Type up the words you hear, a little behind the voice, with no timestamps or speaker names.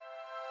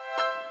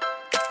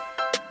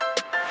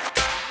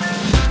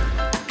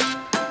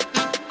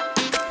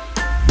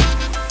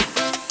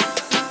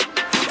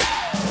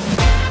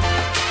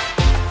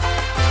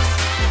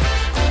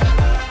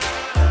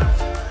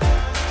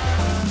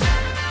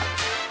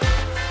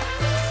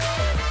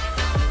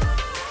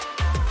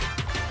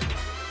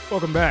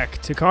Welcome back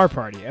to Car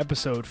Party,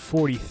 episode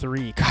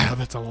 43. Kyle,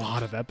 that's a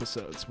lot of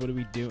episodes. What are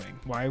we doing?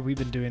 Why have we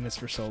been doing this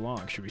for so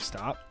long? Should we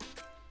stop?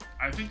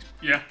 I think,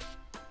 yeah.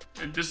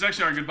 This is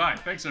actually our goodbye.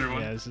 Thanks,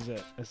 everyone. Yeah, this is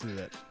it.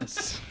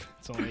 It's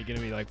only going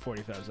to be like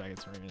 45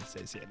 seconds for me to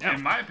say see it now.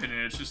 In my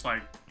opinion, it's just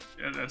like,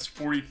 that's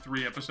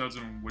 43 episodes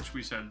in which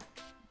we said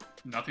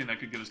nothing that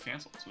could get us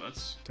canceled. So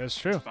that's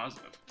true.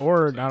 Positive.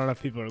 Or not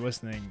enough people are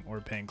listening or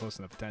paying close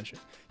enough attention.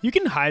 You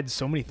can hide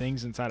so many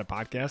things inside a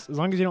podcast. As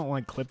long as you don't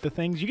like clip the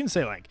things, you can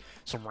say like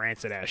some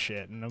rancid ass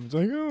shit. And I'm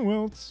like, oh,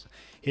 well, it's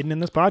hidden in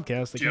this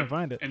podcast. They can't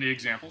find it. Any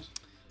examples?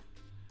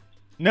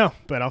 No,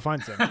 but I'll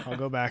find some. I'll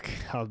go back.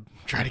 I'll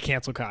try to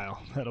cancel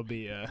Kyle. That'll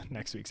be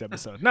next week's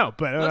episode. No,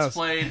 but let's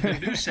play the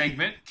new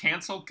segment,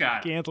 Cancel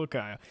Kyle. Cancel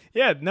Kyle.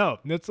 Yeah, no,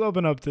 let's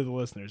open up to the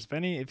listeners.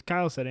 If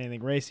Kyle said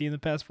anything racy in the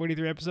past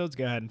 43 episodes,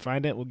 go ahead and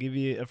find it. We'll give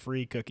you a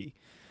free cookie.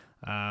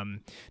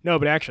 No,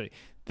 but actually,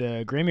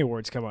 the Grammy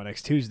Awards come out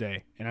next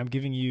Tuesday, and I'm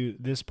giving you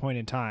this point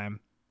in time.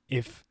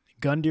 If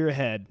gun to your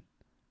head,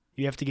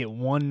 you have to get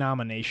one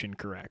nomination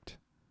correct.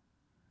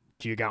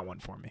 Do you got one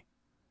for me?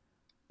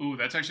 Ooh,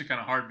 that's actually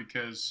kind of hard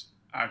because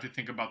I have to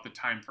think about the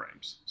time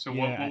frames. So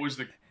what was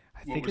the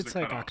I think it's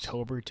like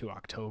October to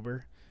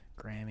October.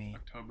 Grammy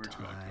October to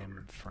time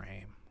October.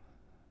 frame.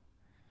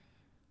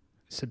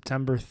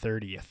 September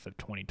 30th of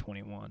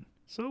 2021.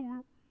 So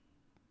we're...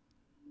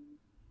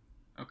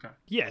 Okay.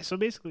 Yeah, so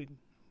basically...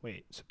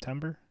 Wait,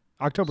 September?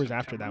 October's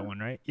after that one,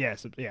 right? Yeah,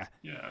 yeah.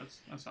 Yeah,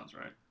 that sounds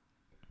right.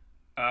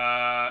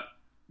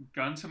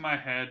 Gun to my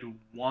head,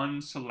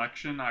 one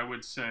selection, I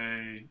would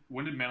say...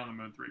 When did Man on the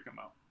Moon 3 come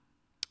out?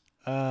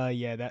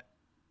 That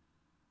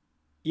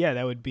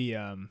would be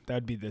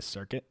this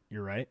circuit.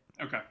 You're right.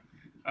 Okay.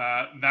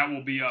 That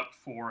will be up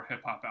for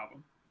hip hop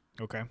album.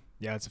 Okay.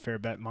 Yeah, that's a fair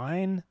bet.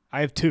 Mine, I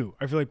have two.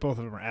 I feel like both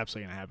of them are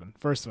absolutely gonna happen.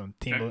 First of them,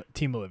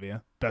 Team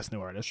Olivia, best new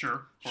artist.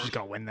 Sure. She's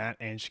gonna win that,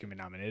 and she's gonna be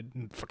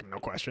nominated. Fucking no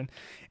question.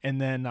 And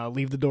then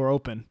Leave the Door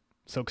Open,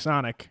 Silk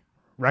Sonic,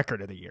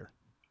 record of the year.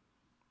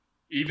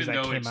 Even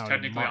though it's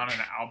technically on an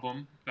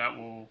album, that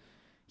will.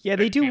 Yeah,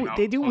 they do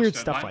weird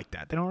stuff like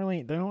that. They don't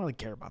really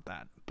care about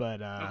that.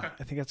 But okay.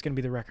 I think that's gonna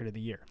be the record of the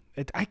year.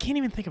 I can't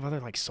even think of other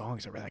like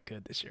songs that were that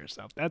good this year.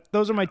 So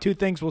those are my two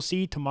things. We'll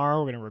see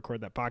tomorrow. We're gonna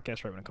record that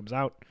podcast right when it comes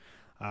out.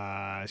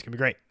 It's gonna be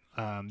great.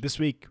 This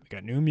week we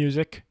got new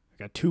music.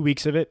 We got 2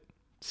 weeks of it.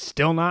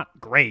 Still not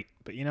great,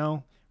 but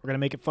we're gonna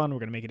make it fun. We're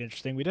gonna make it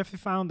interesting. We definitely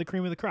found the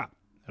cream of the crop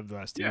of the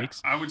last 2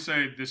 weeks. I would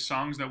say the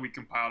songs that we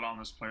compiled on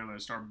this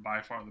playlist are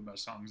by far the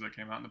best songs that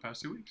came out in the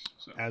past 2 weeks.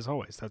 So. As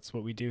always, that's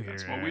what we do here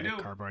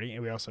at Car Party.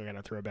 And we also got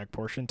a throwback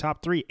portion.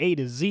 Top 3 A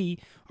to Z,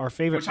 our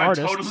favorite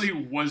artists. Which I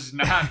totally was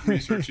not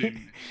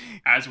researching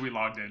as we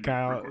logged in.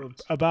 Kyle,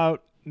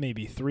 about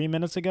maybe 3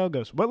 minutes ago,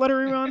 goes, what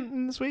letter are we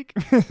on this week?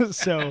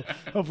 So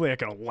hopefully I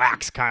can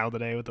wax Kyle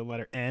today with the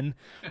letter N.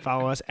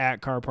 Follow us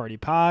at Car Party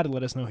Pod.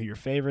 Let us know who your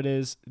favorite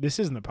is. This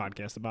isn't the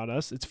podcast about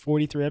us. It's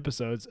 43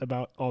 episodes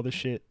about all the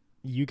shit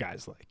you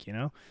guys like,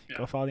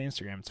 Go follow the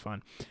Instagram. It's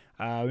fun.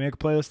 We make a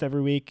playlist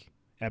every week,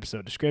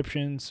 episode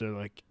description, so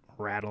like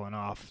rattling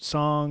off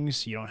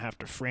songs. You don't have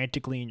to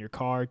frantically in your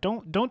car.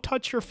 Don't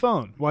touch your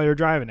phone while you're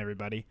driving,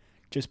 everybody.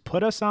 Just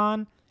put us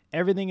on.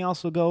 Everything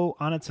else will go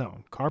on its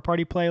own. Car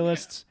Party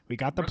playlists. We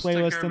got the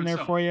playlist in there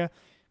for you.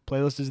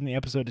 Playlist is in the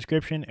episode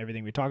description.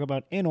 Everything we talk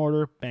about in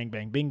order. Bang,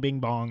 bang, bing, bing,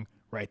 bong.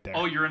 Right there.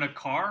 Oh, you're in a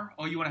car?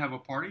 Oh, you want to have a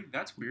party?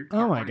 That's weird.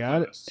 Oh my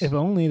God. Playlists. If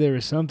only there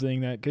was something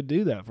that could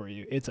do that for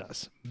you. It's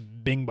us.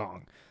 Bing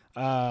bong.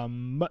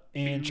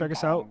 And check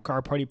us out,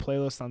 Car Party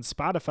Playlist on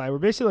Spotify. We're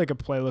basically like a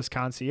playlist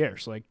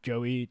concierge. Like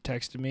Joey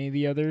texted me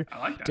the other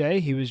day.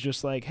 He was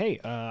just like, hey,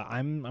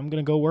 I'm going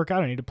to go work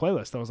out. I need a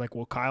playlist. I was like,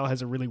 well, Kyle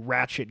has a really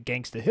ratchet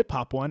gangsta hip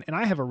hop one, and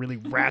I have a really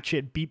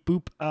ratchet beep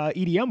boop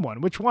EDM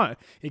one. Which one?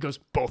 He goes,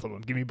 both of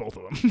them. Give me both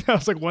of them. I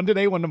was like, one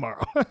today, one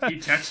tomorrow. He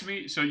texted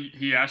me. So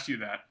he asked you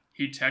that.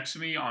 He texted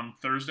me on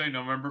Thursday,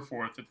 November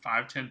 4th at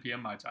 5:10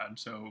 p.m. my time.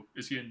 So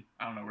is he in?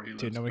 I don't know where he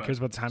lives. Dude, nobody cares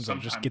about the time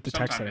zone. Just get the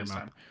text out of your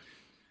mouth.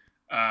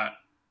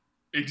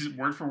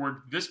 Word for word,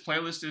 this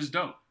playlist is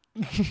dope.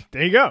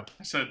 There you go.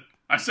 I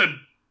said,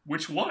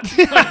 which one?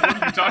 Like,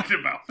 what are you talking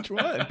about? Which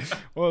one?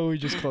 Well, we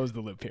just closed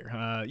the loop here.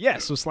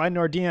 So slide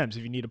into our DMs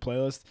if you need a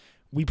playlist.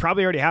 We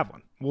probably already have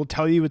one. We'll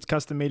tell you it's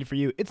custom made for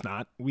you. It's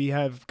not.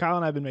 Kyle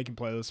and I have been making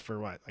playlists for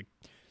like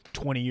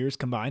 20 years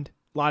combined.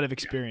 A lot of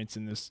experience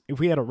in this. If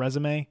we had a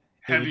resume,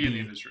 heavy in the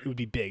industry, it would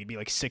be big. It'd be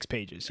like 6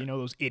 pages. Yeah.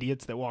 Those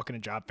idiots that walk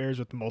into job fairs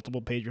with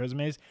multiple page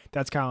resumes?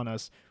 That's Kyle and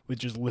us with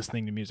just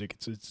listening to music.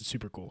 It's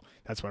super cool.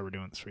 That's why we're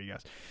doing this for you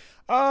guys.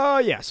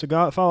 So go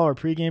out, follow our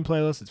pregame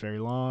playlist. It's very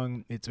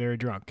long. It's very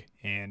drunk.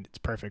 And it's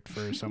perfect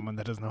for someone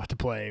that doesn't know what to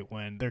play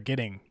when they're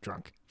getting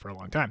drunk for a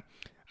long time.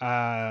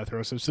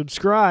 Throw some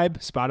subscribe,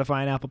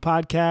 Spotify and Apple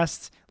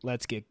Podcasts.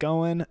 Let's get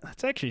going.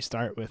 Let's actually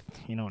start with,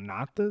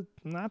 not the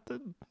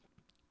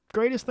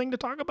greatest thing to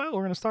talk about.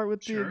 We're going to start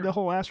with the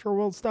whole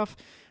Astroworld stuff.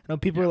 I know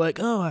people are like,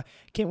 oh, I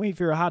can't wait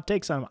for your hot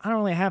takes on them. I don't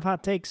really have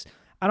hot takes.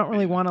 I don't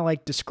really want to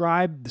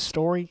describe the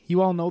story.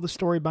 You all know the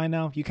story by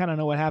now. You kind of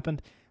know what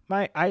happened.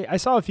 I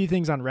saw a few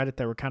things on Reddit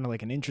that were kind of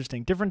like an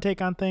interesting, different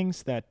take on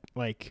things that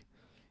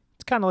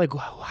it's kind of like,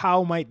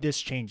 how might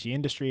this change the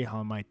industry?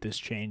 How might this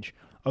change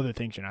other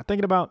things you're not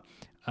thinking about?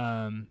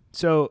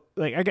 So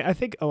like, I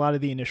think a lot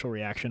of the initial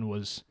reaction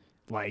was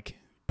like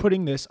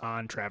putting this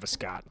on Travis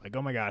Scott. Like,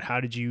 oh my God, how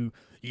did you,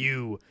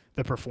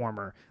 the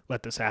performer,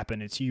 let this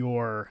happen? It's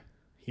your,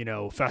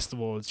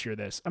 festival. It's your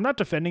this. I'm not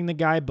defending the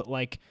guy, but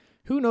like,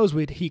 who knows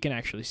what he can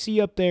actually see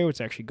up there,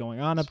 what's actually going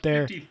on up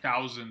there.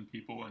 50,000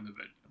 people in the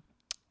video.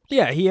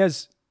 Yeah, he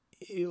has,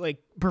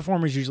 like,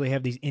 performers usually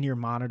have these in-ear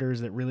monitors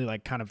that really,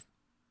 like, kind of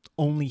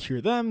only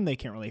hear them. They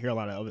can't really hear a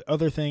lot of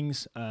other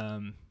things.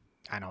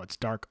 I know it's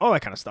dark, all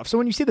that kind of stuff. So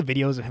when you see the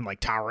videos of him, like,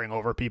 towering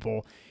over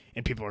people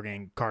and people are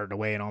getting carted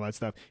away and all that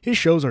stuff, his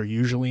shows are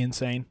usually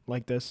insane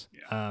like this.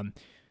 Yeah.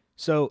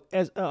 So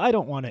as I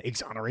don't want to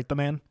exonerate the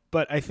man,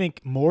 but I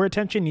think more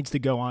attention needs to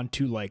go on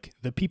to, like,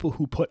 the people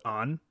who put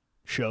on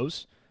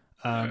shows.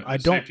 I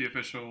don't safety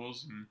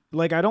officials.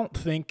 I don't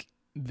think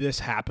this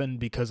happened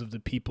because of the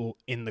people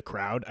in the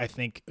crowd. I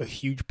think a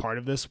huge part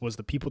of this was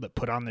the people that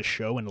put on the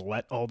show and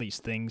let all these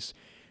things.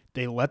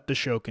 They let the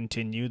show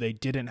continue. They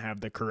didn't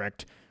have the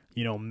correct,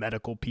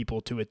 medical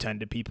people to attend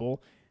to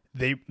people.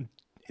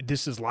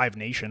 This is Live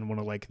Nation, one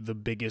of like the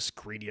biggest,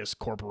 greediest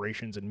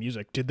corporations in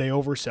music. Did they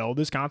oversell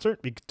this concert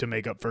to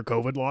make up for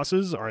COVID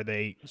losses? Are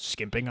they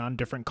skimping on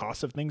different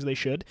costs of things they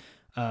should?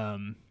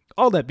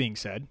 All that being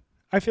said,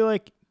 I feel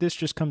like this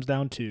just comes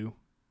down to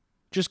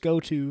just go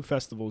to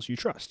festivals you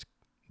trust.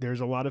 There's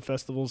a lot of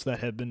festivals that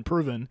have been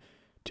proven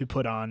to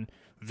put on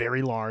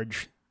very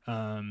large,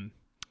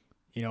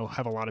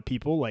 have a lot of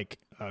people like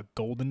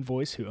Golden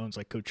Voice, who owns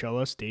like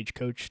Coachella,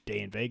 Stagecoach, Day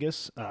in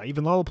Vegas,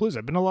 even Lollapalooza.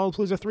 I've been to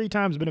Lollapalooza 3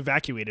 times, been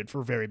evacuated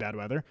for very bad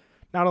weather.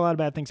 Not a lot of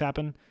bad things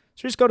happen.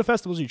 So just go to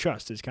festivals you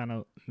trust is kind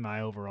of my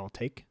overall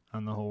take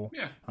on the whole.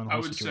 Yeah, on the whole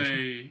I would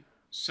say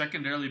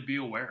secondarily be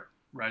aware.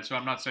 Right, so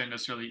I'm not saying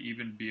necessarily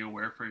even be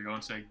aware for your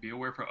own sake. Be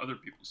aware for other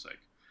people's sake.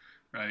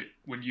 Right,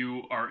 when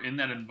you are in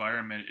that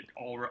environment, it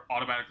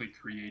automatically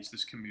creates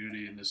this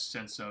community and this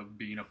sense of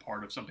being a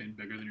part of something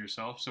bigger than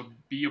yourself. So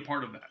be a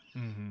part of that.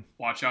 Mm-hmm.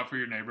 Watch out for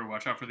your neighbor.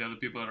 Watch out for the other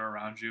people that are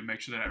around you.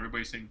 Make sure that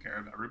everybody's taking care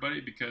of everybody,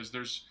 because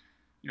there's,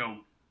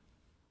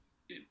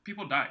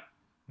 people die.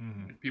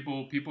 Mm-hmm.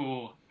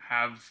 People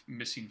have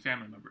missing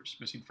family members,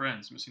 missing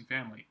friends, missing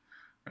family.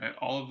 Right,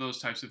 all of those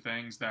types of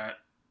things that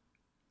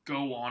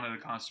go on at a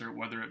concert,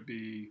 whether it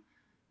be,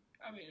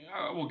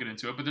 I won't get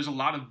into it, but there's a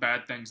lot of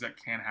bad things that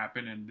can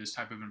happen in this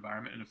type of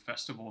environment in a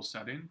festival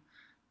setting.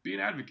 Be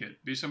an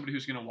advocate. Be somebody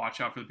who's going to watch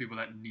out for the people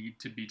that need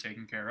to be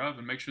taken care of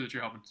and make sure that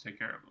you're helping to take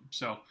care of them.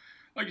 So,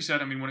 like you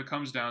said, when it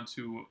comes down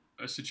to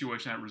a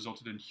situation that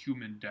resulted in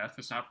human death,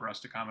 it's not for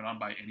us to comment on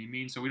by any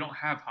means. So we don't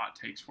have hot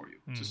takes for you.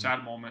 It's a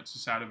sad moment. It's a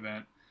sad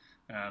event.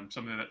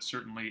 Something that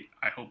certainly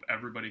I hope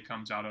everybody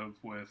comes out of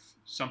with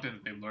something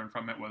that they've learned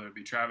from it, whether it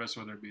be Travis,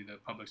 whether it be the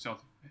public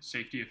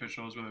safety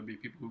officials, whether it be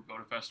people who go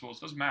to festivals.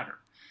 It doesn't matter.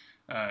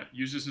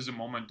 Use this as a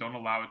moment. Don't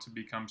allow it to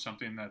become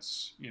something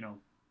that's,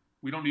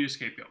 we don't need a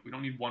scapegoat. We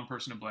don't need one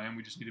person to blame.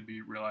 We just need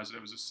to realize that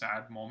it was a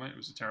sad moment. It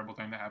was a terrible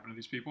thing that happened to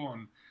these people.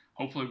 And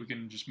hopefully we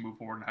can just move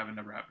forward and have it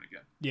never happen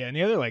again. Yeah, and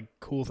the other like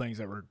cool things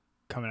that were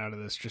coming out of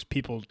this, just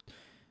people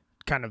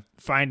kind of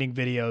finding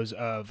videos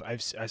of, I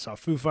saw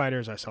Foo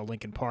Fighters, I saw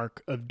Linkin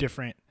Park, of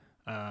different,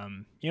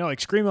 like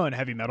screamo and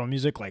heavy metal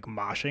music, like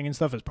moshing and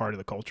stuff is part of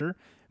the culture.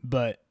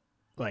 But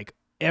like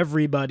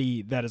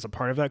everybody that is a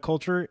part of that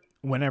culture,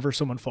 whenever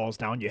someone falls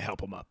down, you help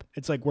them up.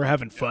 It's like, we're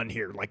having fun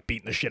here, like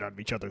beating the shit out of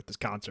each other at this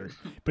concert.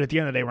 But at the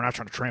end of the day, we're not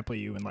trying to trample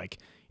you and like,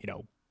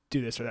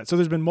 do this or that. So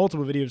there's been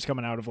multiple videos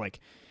coming out of like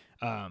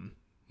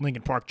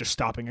Linkin Park just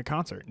stopping a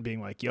concert and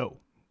being like, yo,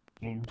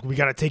 we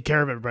got to take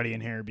care of everybody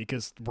in here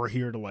because we're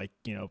here to like,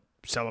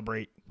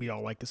 celebrate. We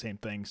all like the same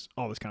things,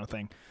 all this kind of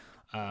thing.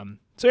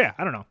 So yeah,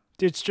 I don't know.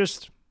 It's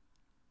just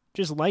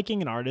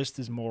liking an artist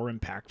is more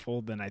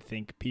impactful than I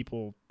think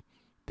people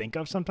think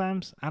of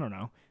sometimes. I don't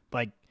know.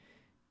 Like,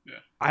 yeah.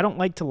 I don't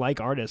like to like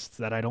artists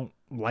that I don't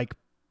like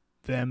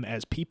them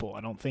as people.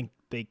 I don't think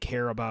they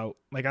care about,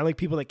 like, I like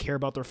people that care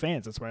about their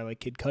fans. That's why I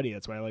like Kid Cudi.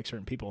 That's why I like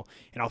certain people.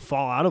 And I'll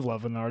fall out of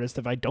love with an artist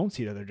if I don't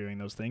see that they're doing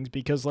those things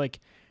because, like,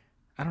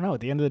 I don't know. At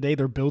the end of the day,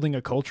 they're building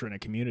a culture and a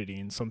community,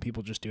 and some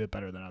people just do it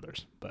better than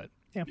others. But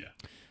yeah.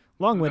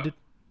 Long-winded.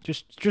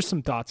 Just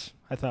some thoughts.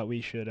 I thought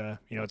we should.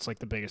 It's like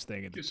the biggest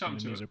thing in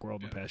the music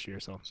world in the past year.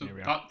 So here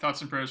we are.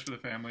 Thoughts and prayers for the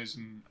families,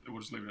 and we'll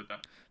just leave it at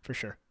that. For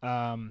sure.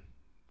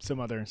 Some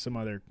other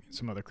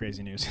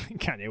crazy news.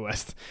 Kanye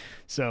West.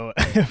 So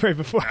right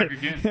before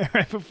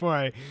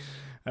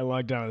I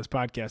logged on to this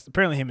podcast.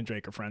 Apparently, him and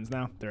Drake are friends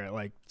now. They're at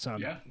like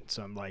some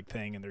like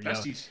thing, and they're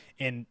besties.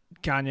 And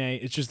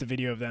Kanye, it's just a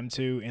video of them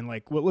two in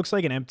like what looks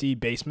like an empty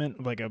basement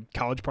of like a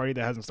college party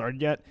that hasn't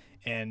started yet.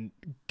 And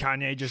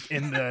Kanye just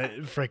in the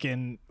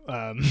freaking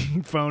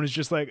phone is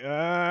just like,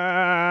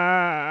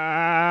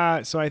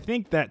 So I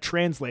think that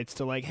translates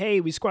to like, hey,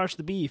 we squashed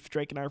the beef.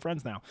 Drake and I are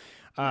friends now.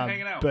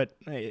 Hanging out. But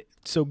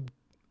so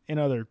in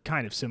other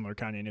kind of similar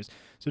Kanye news.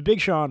 So Big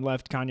Sean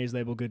left Kanye's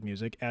label Good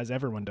Music, as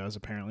everyone does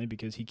apparently,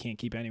 because he can't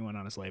keep anyone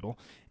on his label.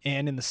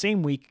 And in the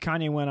same week,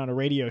 Kanye went on a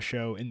radio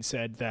show and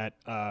said that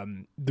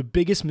the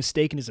biggest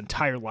mistake in his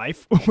entire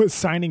life was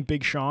signing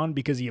Big Sean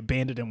because he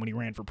abandoned him when he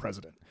ran for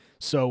president.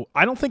 So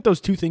I don't think those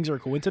two things are a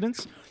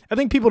coincidence. I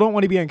think people don't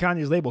want to be on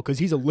Kanye's label because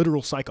he's a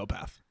literal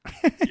psychopath.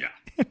 Yeah.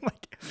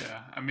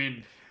 Yeah. I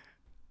mean,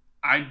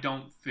 I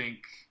don't think,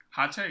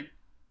 hot take,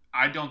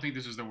 I don't think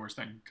this is the worst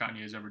thing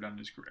Kanye has ever done in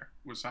his career,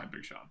 was sign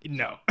Big Sean.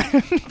 No. So,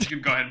 I'm just going to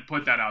go ahead and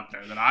put that out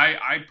there, that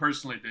I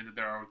personally think that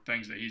there are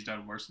things that he's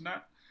done worse than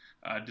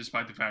that,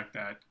 despite the fact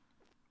that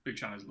Big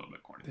Sean is a little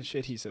bit corny. The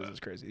shit he says is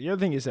crazy. The other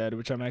thing he said,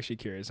 which I'm actually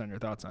curious on your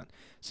thoughts on.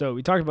 So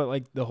we talked about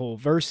like the whole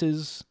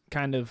verses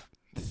kind of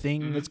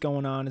thing that's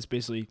going on. It's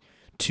basically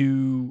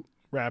two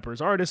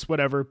rappers, artists,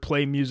 whatever,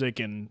 play music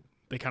and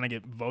they kind of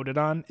get voted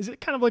on. Is it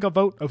kind of like a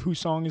vote of whose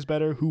song is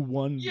better, who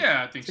won?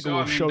 Yeah, I think like so.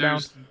 I mean,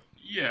 showdown.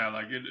 Yeah,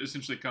 like it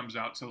essentially comes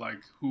out to like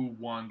who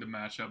won the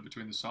matchup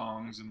between the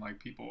songs, and like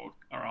people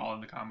are all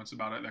in the comments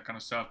about it, that kind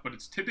of stuff. But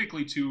it's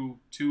typically two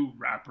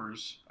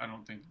rappers. I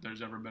don't think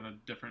there's ever been a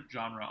different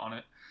genre on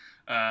it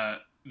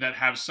that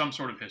have some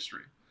sort of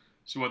history.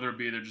 So whether it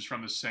be they're just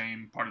from the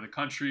same part of the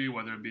country,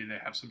 whether it be they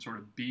have some sort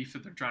of beef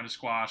that they're trying to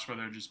squash,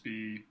 whether it just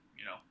be,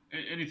 you know,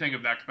 anything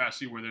of that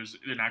capacity where there's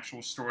an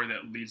actual story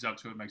that leads up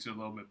to it, makes it a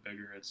little bit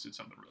bigger. It's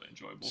something really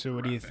enjoyable. So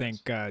what do you think,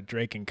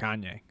 Drake and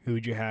Kanye? Who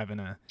would you have in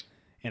a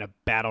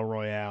battle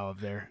royale of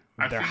their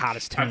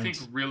hottest tunes? I think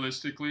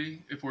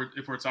realistically, if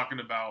we're talking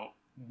about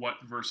what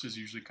versus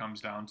usually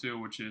comes down to,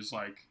 which is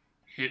like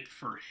hit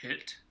for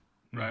hit,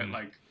 right?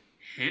 Like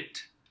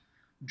hit.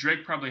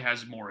 Drake probably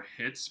has more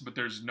hits, but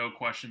there's no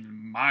question,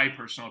 in my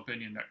personal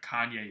opinion, that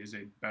Kanye is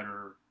a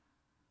better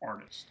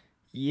artist.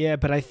 Yeah,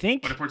 but I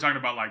think... But if we're talking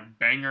about like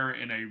banger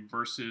in a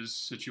versus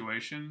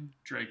situation,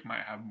 Drake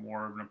might have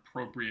more of an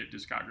appropriate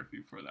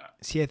discography for that.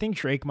 See, I think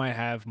Drake might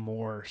have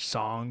more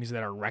songs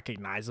that are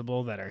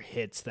recognizable, that are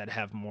hits, that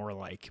have more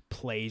like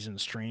plays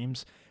and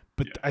streams.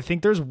 But I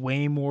think there's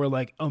way more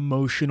like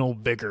emotional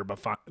vigor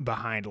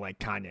behind like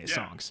Kanye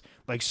songs.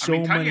 Like so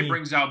Kanye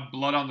brings out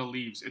Blood on the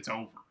Leaves. It's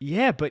over.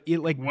 Yeah, but it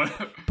like,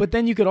 but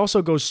then you could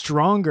also go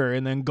Stronger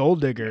and then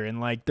Gold Digger, and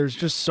like there's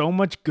just so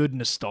much good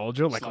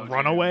nostalgia. Like Slow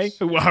Runaway.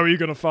 jams. How are you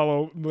gonna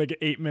follow like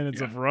 8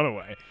 minutes of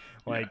Runaway?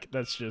 Like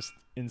that's just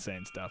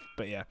insane stuff.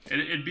 But yeah,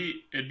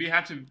 it'd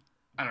have to.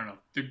 I don't know.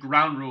 The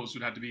ground rules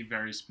would have to be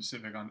very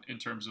specific in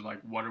terms of like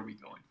what are we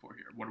going for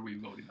here? What are we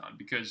voting on?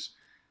 Because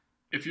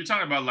if you're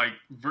talking about like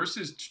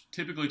versus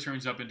typically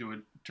turns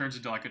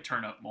into like a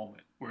turn up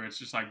moment where it's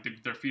just like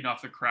they're feeding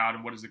off the crowd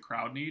and what does the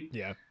crowd need?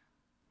 Yeah.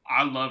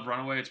 I love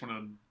Runaway. It's one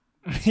of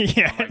the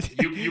yeah.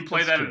 Like, you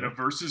play that in a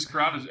versus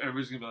crowd,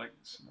 everybody's gonna be like,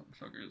 this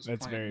motherfucker is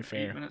That's playing very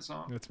fair. 8-minute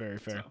song. That's very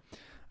fair.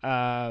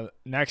 So.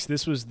 Next,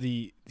 this was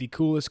the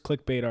coolest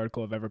clickbait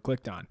article I've ever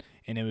clicked on,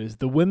 and it was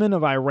the women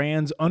of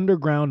Iran's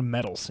underground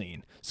metal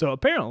scene. So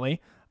apparently,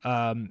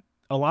 a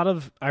lot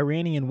of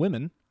Iranian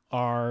women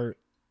are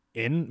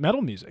in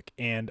metal music,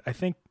 and I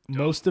think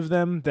most of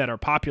them that are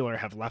popular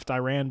have left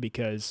Iran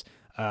because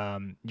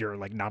you're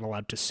like not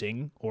allowed to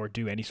sing or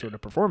do any sort of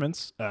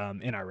performance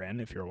in Iran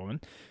if you're a woman.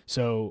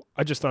 So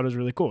I just thought it was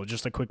really cool.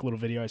 Just a quick little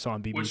video I saw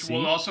on BBC. Which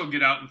we'll also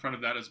get out in front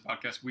of that as a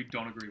podcast. We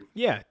don't agree with.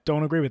 Yeah,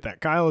 don't agree with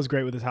that. Kyle is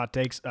great with his hot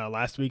takes.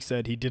 Last week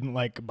said he didn't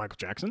like Michael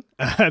Jackson.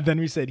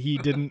 Then we said he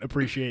didn't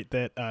appreciate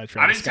that Travis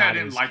I didn't say Scott I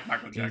didn't like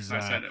Michael Jackson.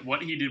 I said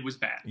what he did was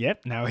bad.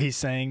 Yep. Now he's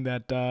saying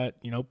that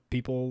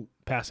people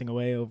passing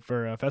away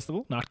over a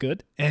festival, not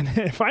good.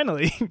 And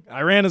finally,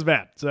 Iran is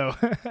bad. So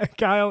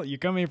Kyle, you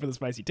come here for the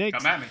spicy takes.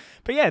 Come at me.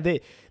 But yeah,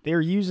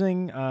 they're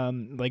using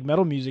like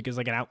metal music as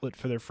like an outlet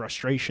for their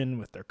frustration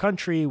with their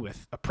country,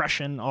 with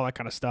oppression, all that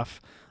kind of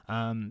stuff.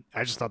 I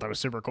just thought that was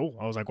super cool.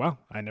 I was like, wow,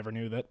 I never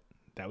knew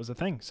that was a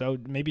thing. So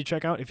maybe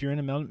check out, if you're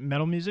into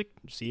metal music,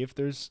 see if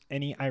there's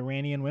any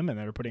Iranian women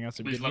that are putting out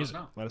some good music.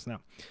 Let us know.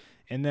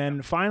 And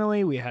then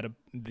finally, we had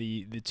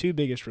the two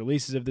biggest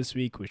releases of this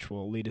week, which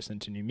will lead us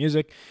into new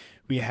music.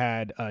 We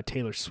had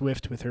Taylor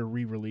Swift with her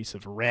re-release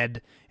of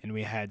Red, and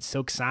we had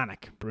Silk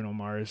Sonic, Bruno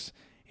Mars,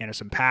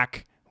 Anderson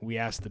 .Paak. We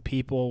asked the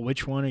people,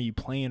 which one are you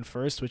playing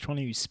first? Which one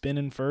are you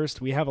spinning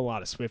first? We have a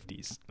lot of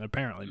Swifties,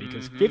 apparently,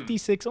 because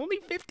only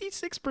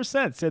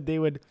 56% said they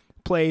would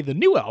play the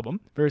new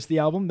album versus the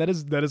album that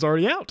is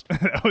already out.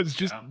 That was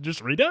just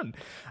redone.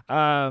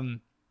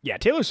 Yeah,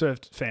 Taylor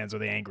Swift fans are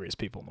the angriest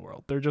people in the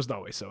world. They're just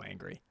always so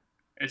angry.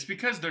 It's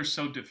because they're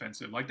so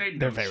defensive. Like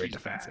they're very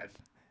defensive.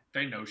 Bad.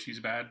 They know she's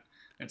bad,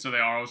 and so they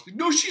are always like,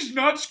 "No, she's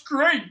not. It's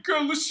great. Go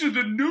listen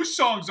to the new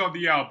songs on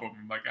the album."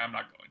 I'm like, I'm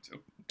not going to.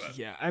 But.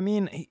 Yeah, I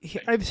mean,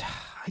 I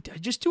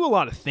just do a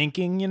lot of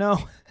thinking, a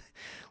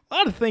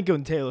lot of thinking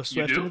with Taylor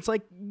Swift, and it's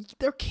like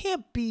there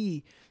can't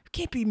be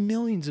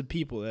millions of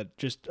people that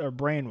just are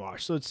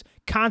brainwashed. So it's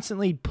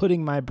constantly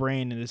putting my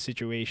brain in a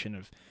situation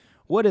of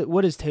what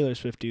does Taylor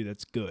Swift do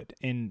that's good?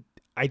 And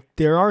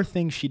there are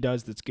things she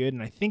does that's good,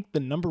 and I think the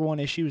number one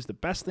issue is the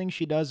best thing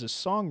she does is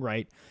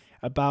songwrite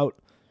about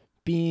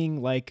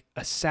being like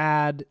a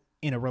sad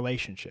in a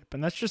relationship.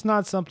 And that's just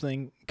not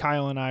something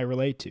Kyle and I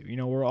relate to. You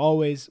know, we're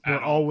always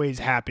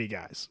happy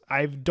guys.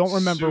 I don't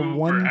remember Super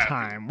one happy.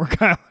 time where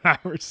Kyle and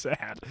I were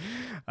sad.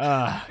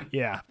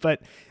 Yeah,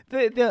 but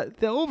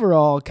the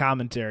overall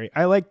commentary,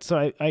 I liked.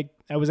 So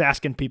I was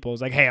asking people, I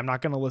was like, hey, I'm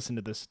not going to listen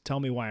to this. Tell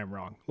me why I'm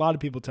wrong. A lot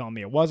of people telling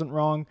me it wasn't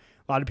wrong.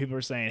 A lot of people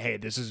are saying, hey,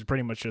 this is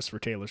pretty much just for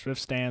Taylor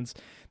Swift stans.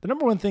 The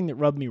number one thing that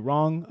rubbed me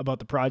wrong about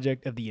the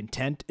project of the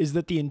intent is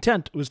that the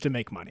intent was to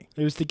make money.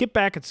 It was to get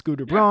back at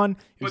Scooter Braun.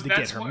 It was to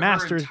get her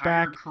masters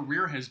back. Her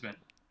career has been.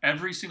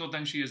 Every single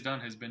thing she has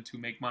done has been to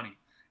make money.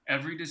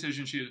 Every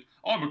decision she has.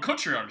 Oh, I'm a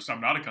country artist. I'm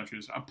not a country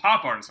artist. I'm a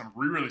pop artist. I'm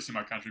re-releasing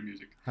my country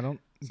music. I don't.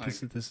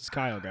 This is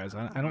Kyle, guys.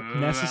 I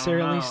don't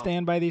necessarily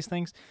stand by these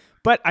things,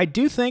 but I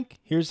do think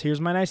here's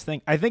my nice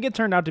thing. I think it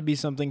turned out to be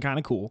something kind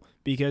of cool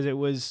because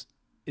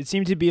it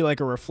seemed to be like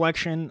a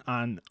reflection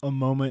on a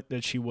moment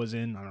that she was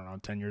in, I don't know,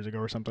 10 years ago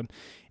or something.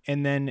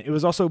 And then it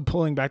was also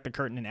pulling back the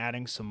curtain and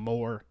adding some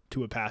more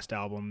to a past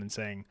album and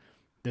saying,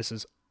 this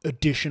is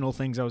additional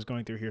things I was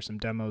going through. Here's some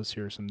demos.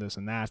 Here's some this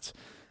and that.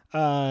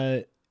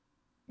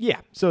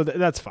 Yeah, so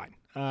that's fine.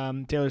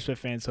 Taylor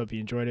Swift fans, hope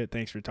you enjoyed it.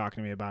 Thanks for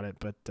talking to me about it,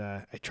 but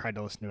I tried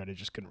to listen to it. I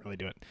just couldn't really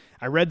do it.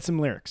 I read some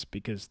lyrics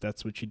because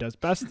that's what she does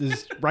best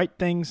is write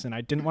things, and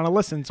I didn't want to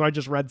listen, so I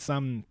just read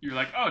some. You're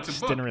like, oh, it's a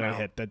book. Didn't really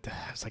hit that.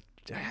 I was like,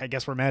 I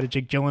guess we're mad at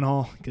Jake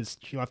Gyllenhaal because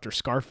she left her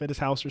scarf at his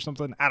house or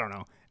something. I don't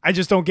know. I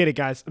just don't get it,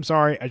 guys. I'm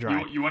sorry. I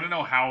tried. You want to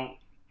know how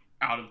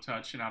out of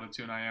touch and out of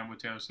tune I am with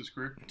Taylor Swift's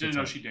career? Didn't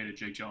know she dated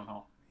Jake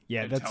Gyllenhaal.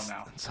 Yeah, that's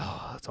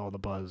all the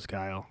buzz,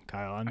 Kyle.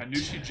 I knew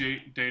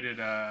she dated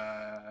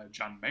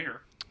John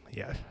Mayer.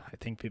 Yeah, I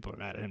think people are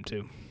mad at him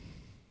too.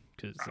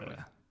 Because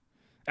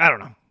I don't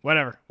know.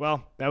 Whatever.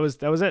 Well, that was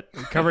it.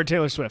 We covered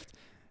Taylor Swift.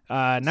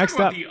 Next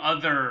up, the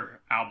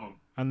other album.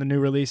 On the new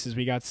releases,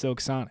 we got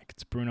Silk Sonic.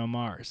 It's Bruno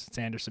Mars. It's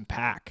Anderson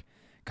 .Paak.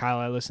 Kyle,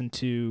 I listened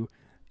to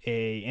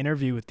a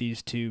interview with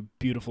these two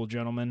beautiful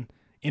gentlemen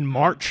in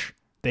March.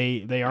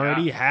 They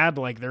already had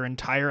like their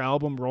entire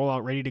album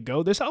rollout ready to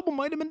go. This album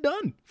might have been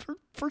done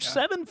for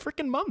 7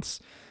 freaking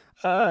months.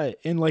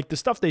 And like the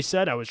stuff they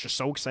said, I was just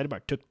so excited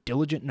about. I took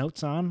diligent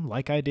notes on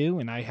like I do,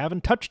 and I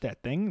haven't touched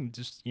that thing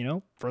just,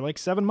 for like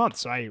 7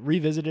 months. So I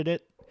revisited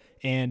it,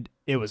 and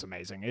it was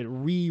amazing. It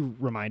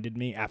reminded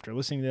me after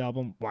listening to the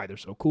album why they're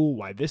so cool,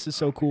 why this is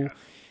so cool.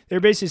 They're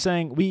basically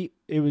saying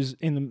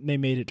they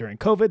made it during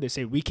COVID. They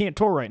say we can't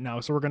tour right now,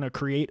 so we're going to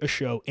create a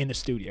show in a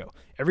studio.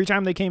 Every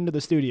time they came to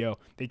the studio,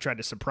 they tried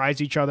to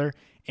surprise each other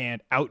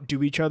and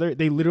outdo each other.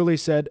 They literally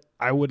said,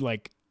 I would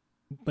like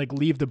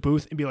leave the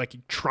booth and be like,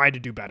 try to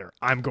do better.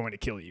 I'm going to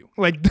kill you.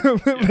 Like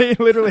they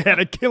literally had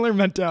a killer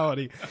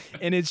mentality.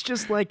 And it's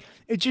just like,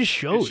 it just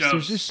shows.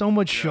 There's just so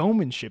much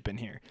showmanship in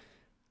here.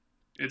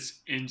 It's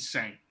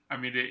insane. I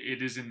mean,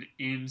 it is an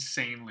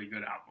insanely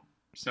good album.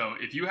 So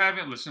if you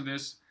haven't listened to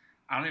this,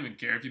 I don't even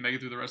care if you make it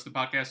through the rest of the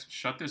podcast.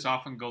 Shut this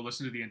off and go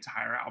listen to the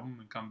entire album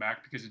and come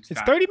back because it's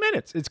 30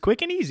 minutes. It's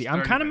quick and easy.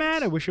 I'm kind of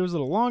mad. I wish it was a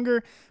little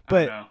longer.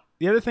 But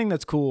the other thing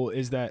that's cool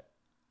is that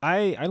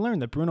I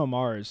learned that Bruno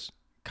Mars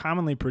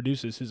commonly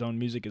produces his own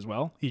music as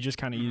well. He just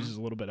kind of uses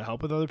a little bit of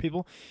help with other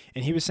people.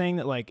 And he was saying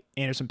that like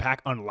Anderson .Paak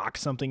unlocked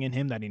something in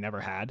him that he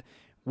never had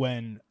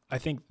when I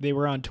think they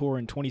were on tour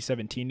in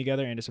 2017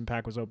 together. Anderson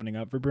 .Paak was opening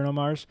up for Bruno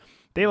Mars.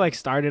 They like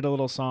started a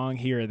little song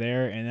here or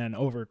there, and then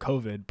over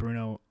COVID,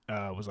 Bruno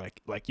was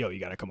like, yo,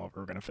 you got to come over.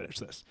 We're going to finish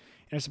this.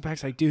 Anderson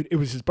 .Paak's like, dude, it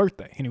was his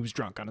birthday, and he was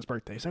drunk on his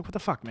birthday. He's like, what the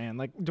fuck, man?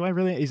 Like, do I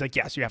really? He's like,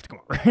 yes, you have to come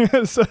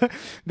over. So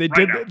they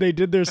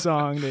did their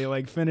song. They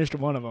like finished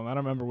one of them. I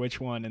don't remember which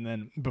one. And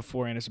then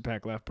before Anderson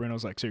 .Paak left,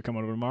 Bruno's like, so you're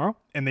coming over tomorrow?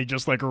 And they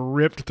just like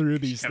ripped through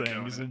these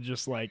things and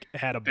just like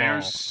had a ball.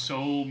 They're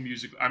so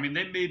musical. I mean,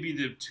 they may be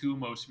the two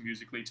most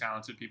musically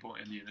talented people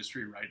in the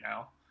industry right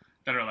now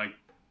that are like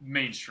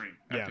mainstream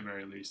at the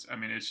very least. I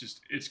mean,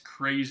 it's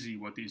crazy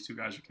what these two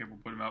guys are capable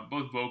of putting out,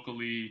 both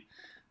vocally.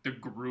 The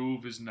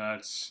groove is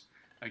nuts.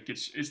 Like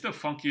it's the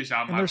funkiest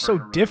album. And they're so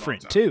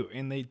different too,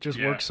 and they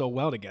just work so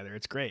well together.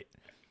 It's great.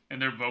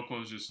 And their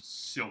vocals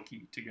just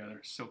silky together,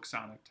 Silk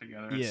Sonic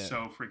together. It's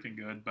so freaking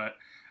good. But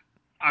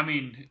I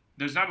mean,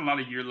 there's not a lot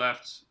of year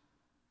left.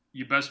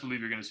 You best believe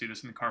you're going to see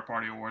this in the Car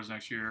Party Awards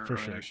next year,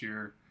 next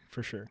year.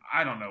 For sure.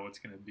 I don't know what's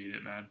going to beat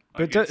it, man.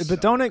 Like, but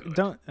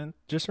don't and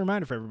just a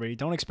reminder for everybody,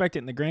 don't expect it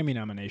in the Grammy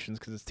nominations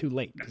because it's too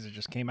late because it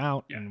just came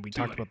out and we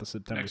talked about the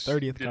September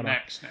 30th cutoff.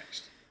 Next.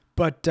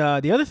 But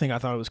the other thing I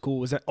thought was cool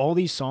was that all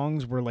these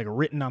songs were like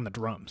written on the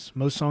drums.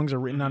 Most songs are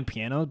written on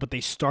piano, but they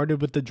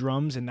started with the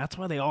drums, and that's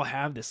why they all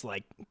have this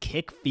like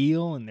kick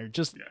feel, and they're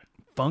just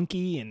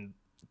funky and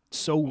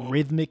so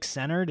rhythmic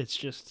centered. It's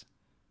just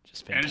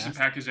fantastic. Anderson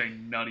 .Paak is a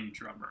nutty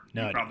drummer.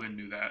 You probably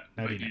knew that.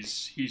 Like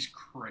he's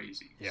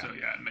crazy. Yeah. So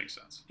yeah, it makes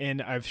sense.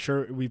 And I'm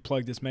sure we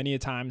plugged this many a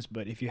times,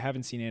 but if you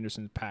haven't seen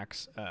Anderson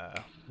 .Paak's,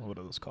 what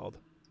are those called?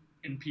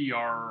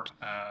 NPR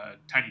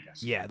Tiny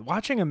Desk. Yeah,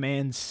 watching a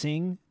man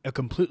sing a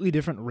completely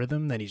different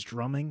rhythm than he's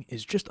drumming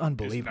is just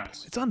unbelievable.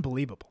 It's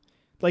unbelievable.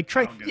 Like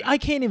I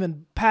can't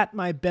even pat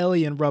my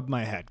belly and rub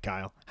my head,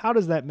 Kyle. How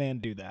does that man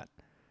do that?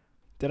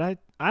 Did I?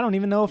 I don't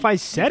even know if I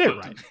said it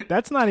right.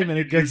 That's not even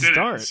a good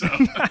start. So,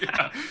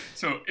 yeah.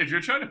 So if you're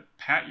trying to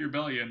pat your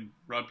belly and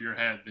rub your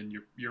head, then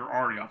you're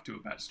already off to a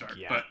bad start.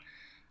 Yeah. But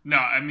no,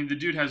 I mean the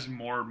dude has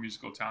more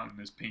musical talent in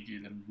his pinky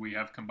than we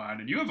have combined,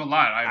 and you have a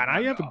lot.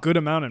 I have a good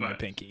amount in my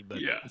pinky, but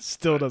it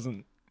still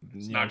doesn't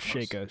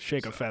shake a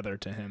feather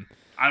to him.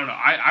 I don't know.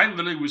 I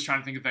literally was trying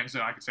to think of things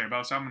that I could say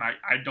about something.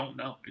 I don't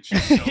know. It's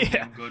just so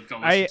damn good. Go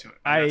listen to it.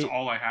 That's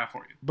all I have for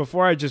you.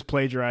 Before I just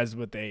plagiarized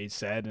what they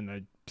said, and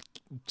I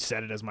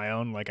said it as my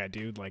own, like I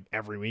do, like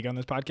every week on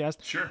this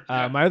podcast. Sure.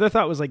 My other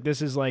thought was like,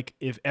 this is like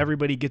if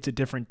everybody gets a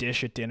different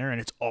dish at dinner and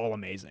it's all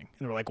amazing,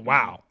 and they're like,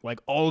 wow, like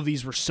all of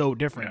these were so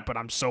different, but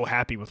I'm so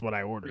happy with what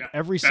I ordered.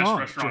 Every Best song,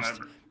 restaurant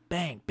just ever.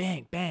 bang,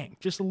 bang, bang,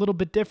 just a little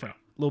bit different.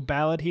 A little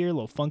ballad here, a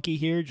little funky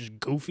here, just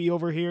goofy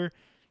over here,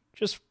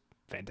 just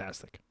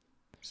fantastic.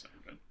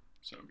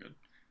 So good.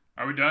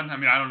 Are we done? I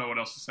mean, I don't know what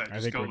else to say.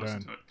 Just go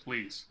listen to it,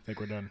 please. I think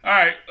we're done. All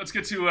right, let's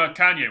get to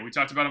Kanye. We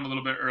talked about him a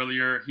little bit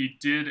earlier. He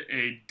did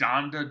a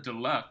Donda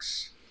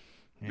Deluxe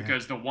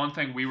because the one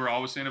thing we were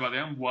always saying about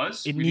them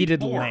was it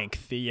needed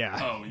length. Yeah.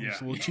 Oh, yeah. It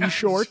was a little too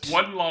short. It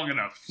wasn't long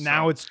enough. So.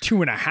 Now it's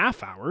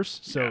 2.5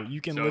 hours, so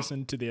you can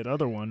listen to the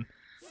other one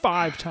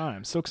 5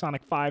 times. Silk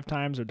Sonic 5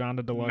 times or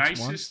Donda Deluxe once.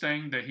 Nicest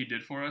thing that he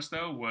did for us,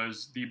 though,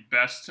 was the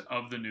best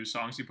of the new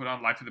songs he put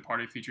on Life of the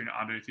Party featuring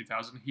Andre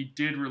 3000. He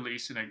did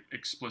release an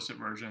explicit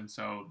version,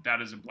 so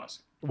that is a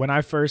blessing. When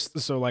I first,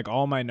 so like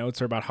all my notes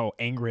are about how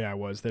angry I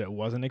was that it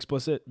wasn't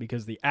explicit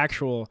because the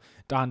actual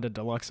Donda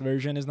Deluxe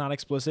version is not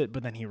explicit,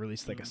 but then he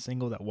released like a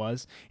single that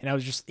was, and I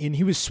was just, and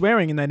he was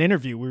swearing in that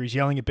interview where he's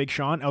yelling at Big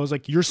Sean. I was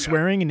like, you're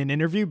swearing in an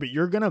interview, but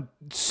you're going to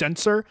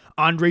censor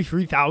Andre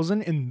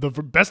 3000 in the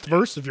best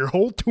verse of your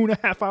whole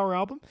 2.5 hour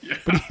album? Yeah.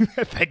 But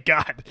thank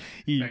God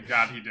he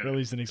did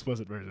released an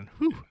explicit version.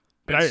 Whew.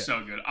 It's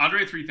so good.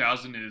 Andre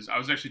 3000 is, I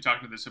was actually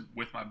talking to this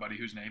with my buddy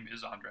whose name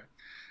is Andre.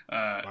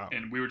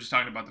 And we were just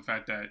talking about the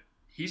fact that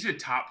he's a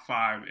top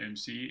 5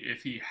 MC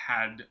if he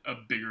had a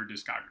bigger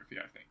discography,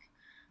 I think.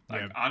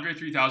 Like Andre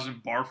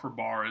 3000 bar for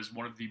bar is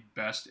one of the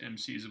best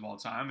MCs of all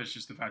time. It's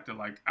just the fact that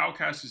like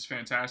Outkast is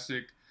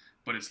fantastic,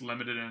 but it's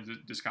limited in his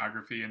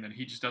discography, and then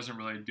he just doesn't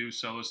really do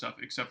solo stuff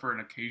except for an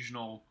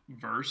occasional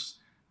verse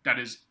that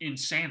is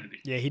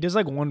insanity. Yeah, he does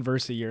like one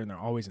verse a year and they're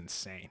always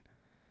insane.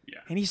 Yeah.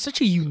 And he's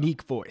such a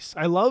unique voice.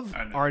 I love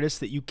artists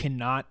that you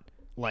cannot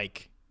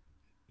like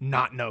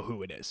not know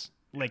who it is.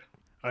 Like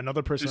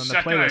another person on the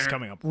playlist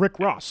coming up, Rick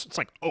Ross. It's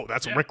like, oh,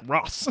 that's Rick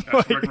Ross. That's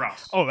like, Rick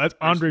Ross. Oh, that's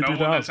Andre 3000.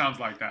 No one that sounds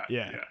like that.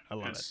 Yeah, I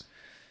love it.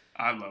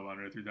 I love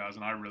Andre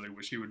 3000. I really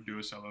wish he would do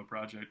a solo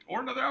project or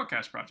another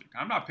Outkast project.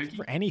 I'm not picky.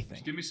 For anything.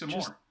 Just give me some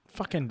more.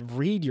 Fucking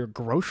read your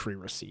grocery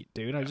receipt,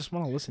 dude. I just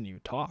want to listen to you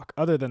talk.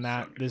 Other than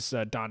that, this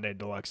Donda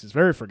Deluxe is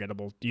very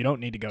forgettable. You don't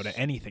need to go to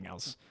anything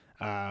else.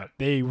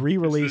 They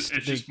re-released.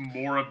 It's just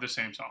more of the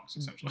same songs,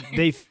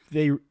 essentially.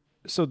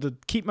 So the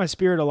Keep My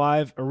Spirit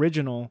Alive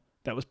original,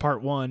 that was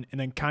part 1, and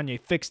then Kanye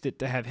fixed it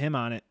to have him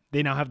on it.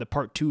 They now have the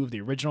part 2 of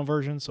the original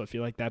version, so if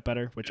you like that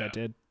better, which I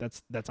did,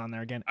 that's on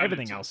there again.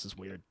 Everything else is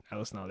weird. I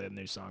listen to all the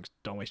new songs.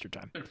 Don't waste your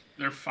time.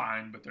 They're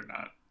fine, but they're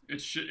not.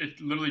 It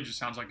literally just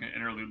sounds like an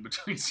interlude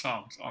between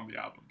songs on the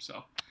album.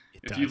 So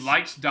if you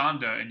liked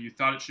Donda and you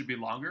thought it should be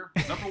longer,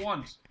 number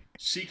 1,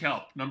 seek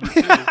help. Number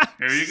 2,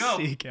 here you go.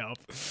 Seek help.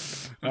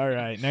 All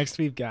right, next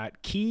we've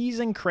got Keys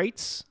and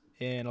Crates,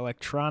 an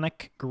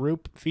electronic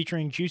group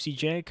featuring Juicy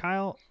J.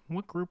 Kyle,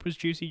 what group was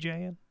Juicy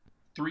J in?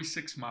 3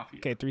 6 Mafia.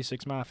 Okay, 3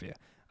 6 Mafia.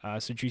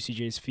 So Juicy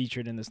J is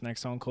featured in this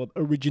next song called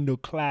Original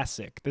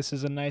Classic. This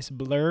is a nice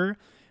blur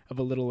of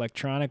a little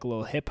electronic, a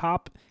little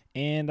hip-hop,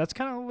 and that's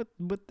kind of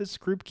what this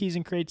group Keys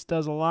and Crates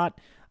does a lot.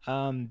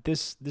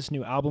 This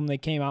new album they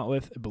came out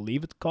with, I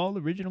believe it's called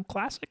Original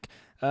Classic.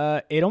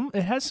 It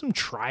has some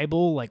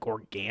tribal, like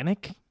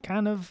organic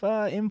kind of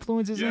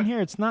influences in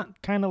here. It's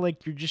not kind of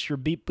like your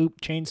beep boop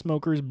chain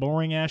smokers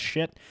boring ass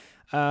shit.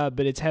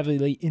 But it's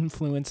heavily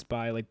influenced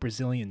by like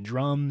Brazilian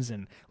drums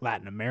and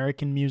Latin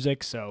American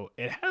music, so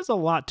it has a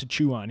lot to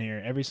chew on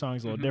here. Every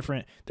song's a little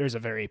different. There's a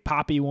very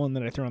poppy one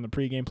that I threw on the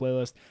pregame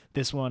playlist.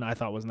 This one I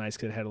thought was nice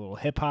because it had a little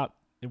hip hop.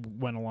 It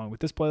went along with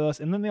this playlist,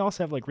 and then they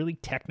also have like really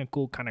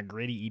technical, kind of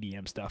gritty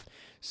EDM stuff.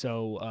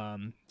 So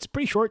it's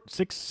pretty short,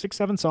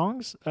 6-7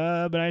 songs.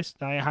 But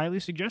I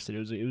highly suggest it.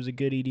 It was a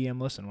good EDM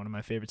listen. One of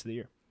my favorites of the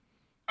year.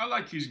 I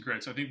like Keys and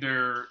Crates. I think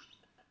they're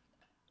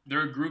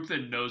a group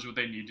that knows what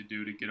they need to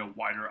do to get a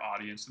wider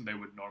audience than they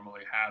would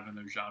normally have in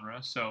their genre.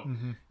 So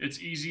it's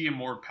easy and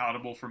more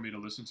palatable for me to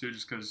listen to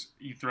just because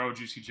you throw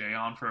Juicy J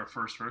on for a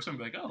first verse and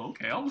be like, oh,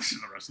 okay, I'll listen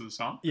to the rest of the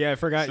song. Yeah, I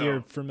forgot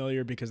you're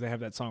familiar because they have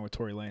that song with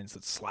Tory Lanez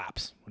that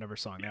slaps, whatever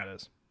song that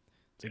is.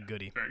 It's a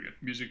goodie. Very good.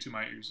 Music to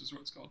My Ears is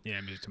what it's called.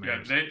 Yeah, Music to My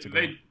Ears.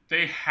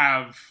 They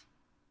have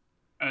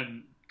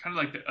kind of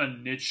like a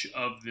niche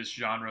of this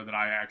genre that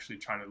I actually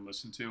try to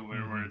listen to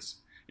where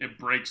it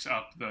breaks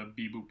up the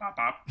beep-boop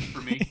bop-bop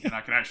for me, and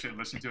I can actually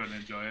listen to it and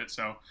enjoy it.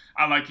 So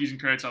I like Keys and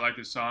Crates. I like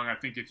this song. I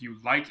think if you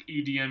like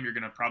EDM, you're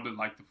going to probably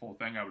like the full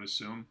thing, I would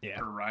assume,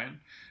 for Ryan.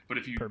 But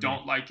if you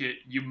don't like it,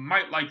 you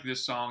might like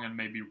this song and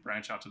maybe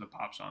branch out to the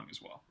pop song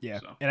as well. Yeah,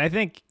 so. And I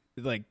think,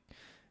 like,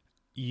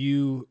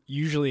 you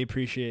usually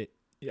appreciate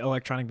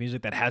electronic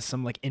music that has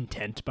some like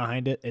intent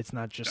behind it. It's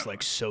not just like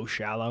Definitely. so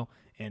shallow.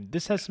 And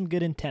this has some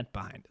good intent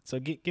behind it. So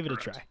give it a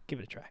Correct. try. Give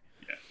it a try.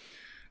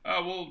 Yeah.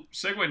 We'll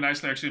segue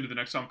nicely actually into the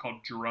next song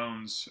called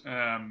Drones.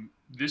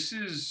 This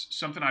is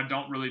something I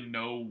don't really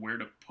know where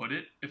to put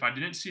it. If I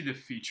didn't see the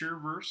feature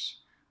verse,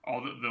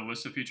 all the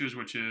list of features,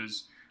 which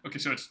is okay,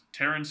 so it's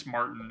Terrence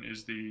Martin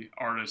is the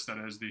artist that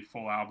has the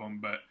full album,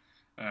 but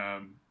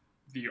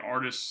the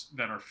artists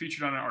that are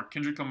featured on it are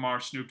Kendrick Lamar,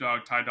 Snoop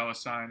Dogg, Ty Dolla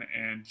 $ign,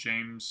 and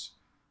James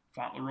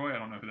Fauntleroy. I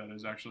don't know who that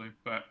is actually,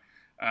 but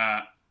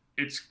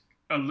it's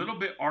a little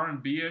bit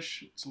R&B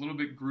ish. It's a little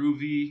bit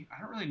groovy.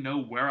 I don't really know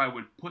where I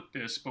would put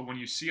this, but when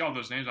you see all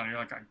those names on it, you're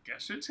like, I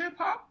guess it's hip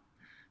hop.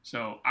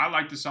 So I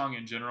like the song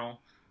in general.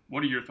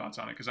 What are your thoughts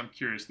on it? Because I'm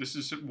curious. This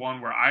is one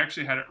where I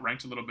actually had it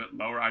ranked a little bit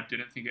lower. I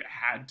didn't think it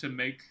had to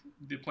make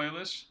the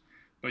playlist,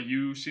 but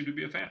you seem to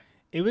be a fan.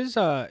 It was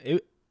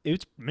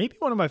it's maybe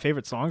one of my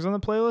favorite songs on the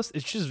playlist.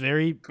 It's just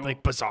very Cool.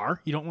 like bizarre.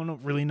 You don't want to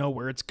really know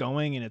where it's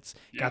going, and it's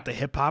Yeah. got the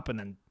hip hop, and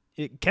then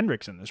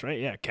Kendrick's in this, right?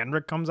 Yeah,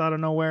 Kendrick comes out of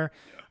nowhere.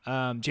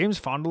 James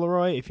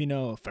Fauntleroy, if you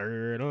know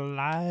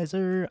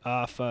Fertilizer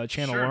off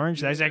Channel Sure.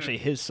 Orange, that's Yeah. actually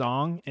his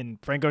song, and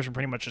Frank Ocean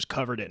pretty much just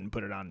covered it and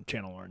put it on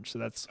Channel Orange. So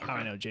that's how I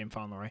Okay. know James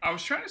Fauntleroy. I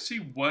was trying to see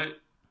what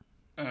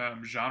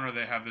genre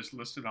they have this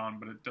listed on,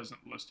 but it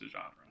doesn't list a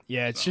genre.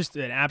 Yeah, it's So, just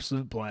an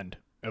absolute blend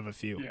of a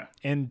few. Yeah.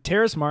 And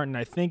Terrace Martin,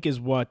 I think, is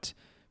what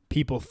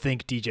people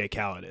think DJ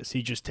Khaled is.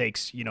 He just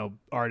takes,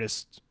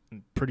 artists,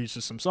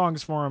 produces some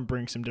songs for him,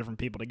 brings some different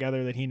people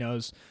together that he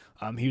knows.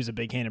 He was a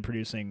big hand in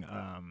producing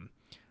a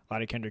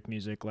lot of Kendrick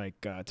music, like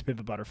To Pimp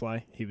a Butterfly.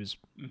 He was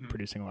mhm.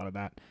 producing a lot of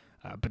that.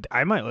 But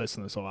I might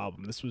listen to this whole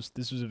album. This was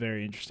a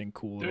very interesting,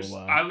 cool little.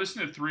 I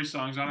listened to 3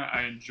 songs on it.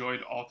 I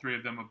enjoyed all 3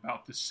 of them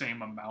about the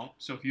same amount.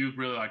 So if you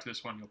really like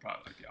this one, you'll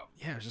probably like the album.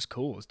 Yeah, it was just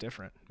cool. It was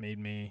different.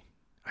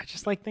 I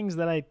just like things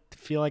that I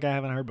feel like I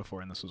haven't heard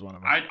before, and this was one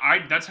of them.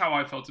 That's how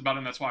I felt about it,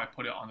 and that's why I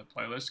put it on the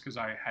playlist, because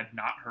I had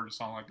not heard a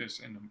song like this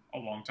in a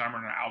long time, or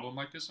an album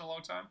like this in a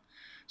long time.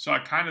 So I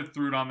kind of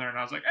threw it on there, and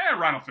I was like,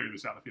 Ryan will figure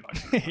this out if he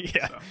likes it.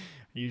 Yeah, So,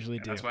 usually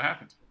do. that's what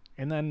happened.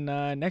 And then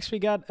next we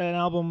got an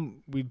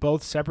album we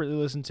both separately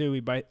listened to.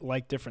 We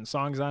like different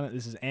songs on it.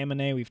 This is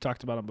Aminé. We've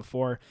talked about him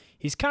before.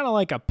 He's kind of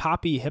like a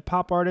poppy hip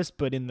hop artist,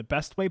 but in the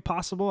best way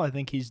possible. I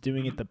think he's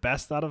doing it the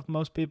best out of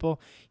most people.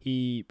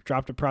 He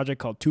dropped a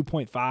project called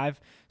 2.5.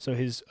 So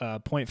his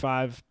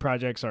 0.5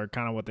 projects are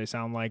kind of what they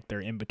sound like. They're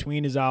in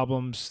between his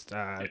albums,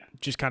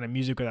 just kind of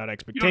music without You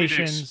don't need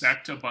to expectations.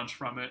 expect a bunch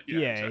from it. Yeah,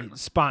 exactly.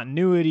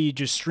 Spontaneity,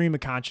 just stream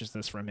of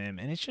consciousness from him.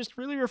 And it's just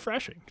really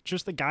refreshing.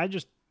 Just the guy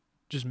just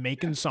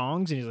making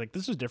songs, and he's like,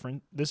 this is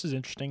different, this is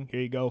interesting, here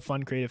you go,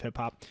 fun creative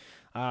hip-hop.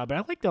 But I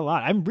liked it a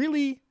lot. I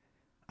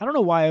don't know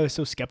why I was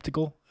so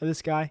skeptical of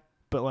this guy,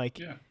 but like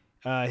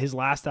his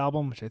last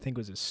album, which I think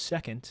was his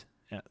second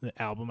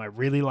album, I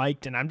really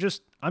liked, and I'm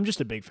just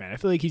a big fan. I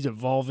feel like he's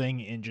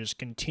evolving and just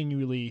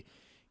continually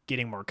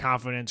getting more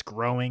confidence,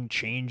 growing,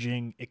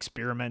 changing,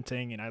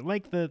 experimenting, and I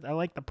like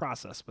the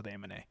process with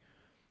Aminé.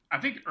 I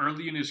think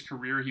early in his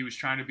career, he was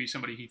trying to be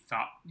somebody he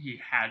thought he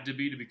had to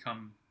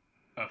become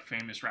a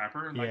famous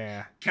rapper.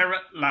 Like,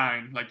 carrot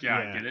line. Like,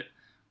 I get it.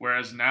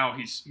 Whereas now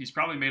he's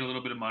probably made a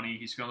little bit of money.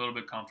 He's feeling a little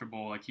bit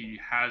comfortable. Like, he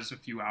has a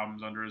few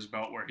albums under his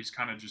belt where he's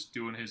kind of just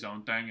doing his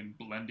own thing and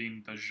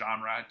blending the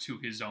genre to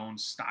his own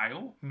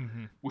style,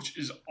 which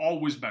is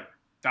always better.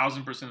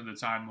 1,000% of the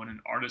time, when an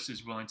artist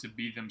is willing to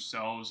be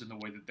themselves in the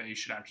way that they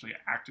should actually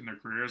act in their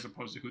career, as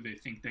opposed to who they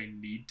think they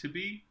need to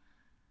be,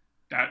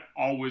 that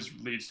always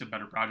leads to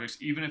better projects,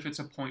 even if it's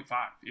a 0.5,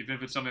 even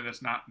if it's something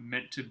that's not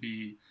meant to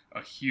be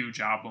a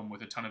huge album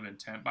with a ton of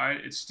intent by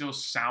it, it still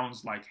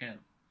sounds like him,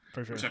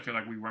 For sure. which I feel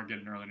like we weren't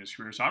getting early in his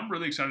career. So I'm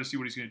really excited to see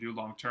what he's going to do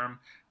long term.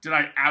 Did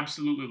I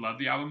absolutely love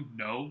the album?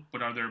 No,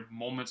 but are there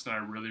moments that I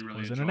really It enjoyed?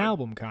 wasn't an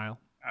album, Kyle.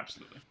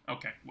 Absolutely.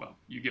 Okay, well,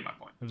 you get my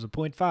point. It was a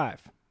 0.5.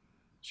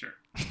 Sure.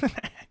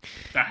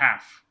 The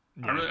half.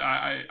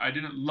 Yeah. I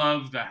didn't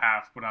love the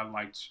half, but I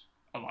liked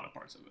a lot of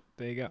parts of it.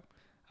 There you go.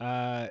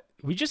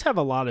 We just have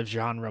a lot of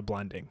genre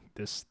blending.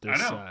 I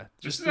know.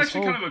 This is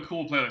actually kind of a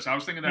cool playlist. I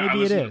was thinking that Maybe I it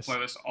listened to is. the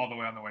playlist all the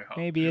way on the way home.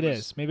 Maybe it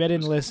is. Maybe I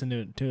didn't listen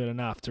to it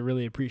enough to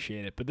really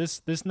appreciate it. But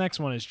this next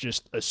one is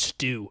just a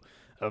stew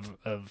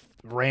of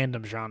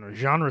random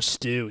genre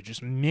stew.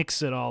 Just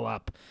mix it all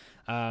up.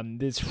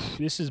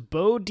 This is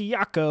Bo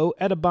Diaco,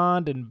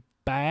 Edabond, and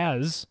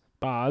Baz.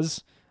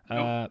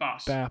 Nope,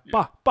 Boss.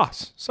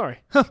 Boss. Sorry.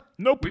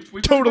 Nope.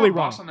 We've totally talked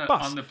wrong. Boss on the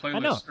Boss. playlist, I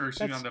know. or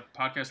excuse me, on the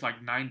podcast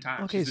like 9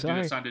 times. Okay, He's the dude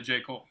sorry. that signed to J.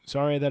 Cole.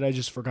 Sorry that I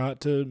just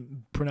forgot to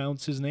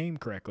pronounce his name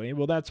correctly.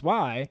 Well, that's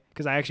why,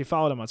 because I actually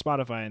followed him on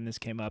Spotify and this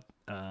came up.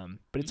 But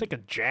it's like a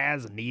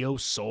jazz neo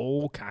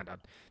soul kind of.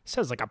 It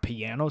says like a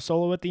piano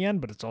solo at the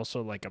end, but it's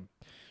also like a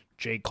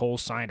J. Cole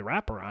signed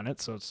rapper on it.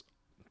 So it's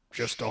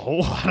just a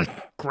whole lot of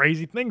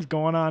crazy things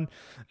going on.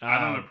 I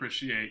don't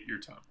appreciate your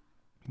tone.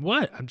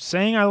 What? I'm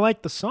saying I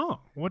like the song.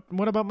 What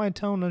about my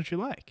tone don't you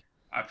like?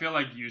 I feel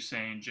like you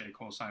saying J.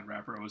 Cole signed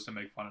rapper was to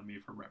make fun of me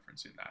for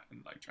referencing that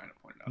and like trying to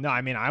point it out. No,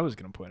 I mean, I was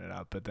going to point it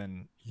out, but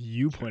then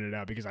you pointed it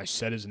out because I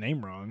said his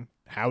name wrong.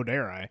 How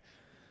dare I?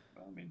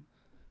 Well, I mean,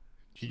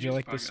 did you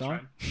like this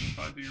song?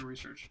 Probably do your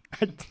research.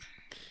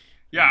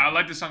 Yeah, I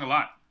like this song a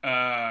lot.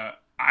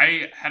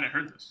 I hadn't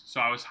heard this, so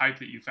I was hyped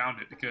that you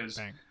found it because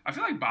I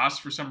feel like Boss,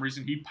 for some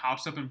reason, he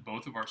pops up in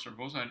both of our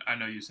circles. I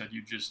know you said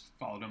you just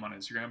followed him on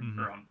Instagram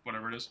or on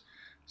whatever it is,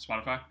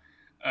 Spotify.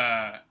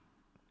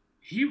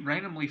 He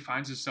randomly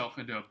finds himself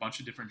into a bunch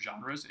of different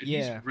genres, and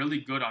he's really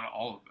good on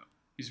all of them.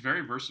 He's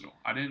very versatile.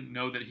 I didn't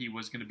know that he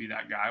was going to be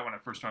that guy when I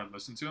first started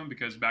listening to him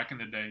because back in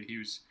the day, he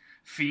was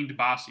Fiend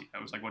Bossy.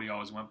 That was like what he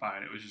always went by,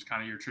 and it was just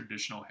kind of your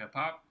traditional hip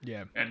hop.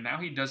 Yeah. And now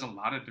he does a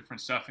lot of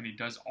different stuff, and he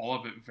does all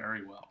of it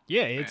very well.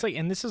 Yeah, it's like,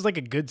 and this is like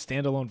a good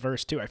standalone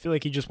verse too. I feel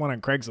like he just went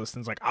on Craigslist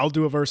and was like, "I'll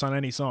do a verse on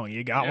any song.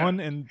 You got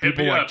one?" And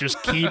people like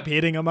just keep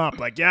hitting him up.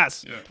 Like,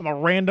 yes, I'm a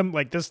random.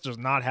 Like, this does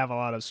not have a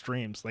lot of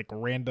streams. Like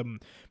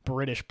random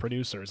British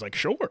producers. Like,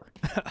 sure,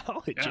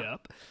 I'll hit you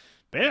up.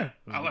 But yeah,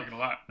 I like it a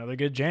lot. Another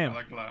good jam. I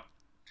like it a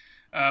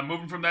lot.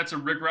 Moving from that to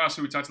Rick Ross,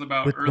 who we talked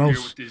about earlier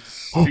with his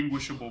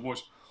distinguishable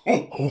voice.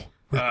 Rick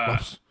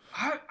Ross.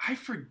 I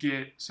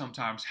forget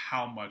sometimes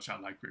how much I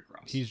like Rick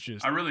Ross.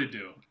 I really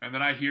do. And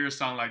then I hear a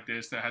song like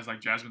this that has like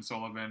Jasmine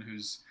Sullivan,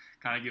 who's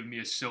kind of giving me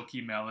a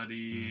silky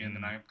melody, and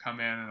then I come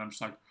in and I'm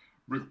just like,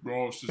 Rick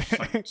Ross is just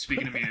like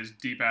speaking to me in his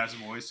deep ass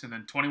voice, and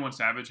then 21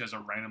 Savage has a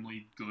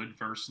randomly good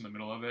verse in the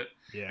middle of it.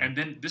 Yeah. And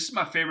then this is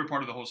my favorite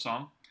part of the whole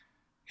song.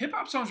 Hip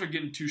hop songs are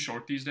getting too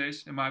short these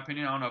days, in my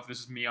opinion. I don't know if this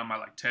is me on my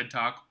like TED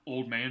Talk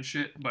old man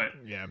shit, but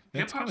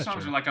hip hop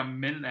songs are like a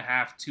minute and a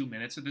half, 2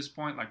 minutes at this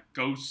point. Like,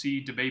 go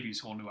see DaBaby's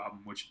whole new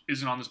album, which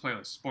isn't on this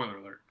playlist. Spoiler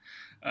alert.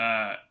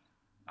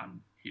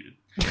 I'm heated.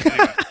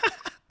 Anyway,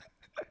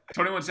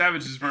 21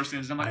 Savage's verse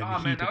ends, and I'm like,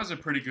 oh man, that was a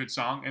pretty good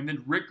song. And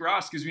then Rick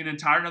Ross gives me an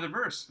entire another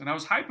verse, and I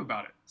was hype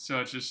about it.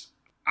 So it's just,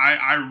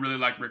 I really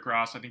like Rick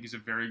Ross. I think he's a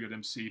very good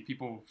MC.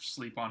 People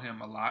sleep on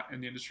him a lot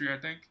in the industry, I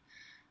think.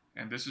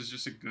 And this is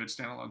just a good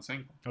standalone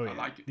single. I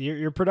like it.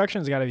 Your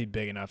production's got to be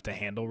big enough to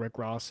handle Rick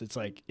Ross. It's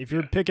like, if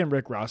you're picking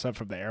Rick Ross up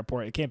from the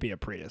airport, it can't be a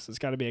Prius. It's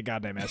got to be a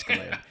goddamn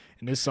Escalade.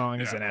 And this song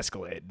is an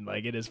Escalade.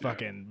 Like, it is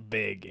fucking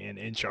big and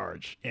in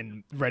charge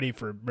and ready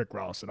for Rick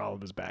Ross and all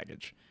of his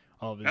baggage.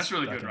 All of his That's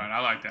really good, Ryan. I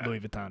like that. Louis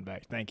Vuitton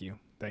bag. Thank you.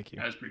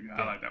 That's pretty good.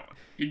 I like that one.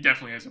 He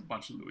definitely has a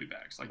bunch of Louis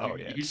bags.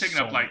 Like, he's taking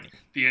up like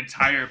the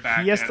entire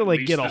bag. He has to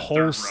like get a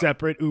whole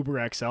separate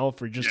Uber XL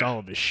for just all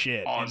of his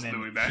shit. All his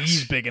Louis bags.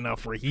 He's big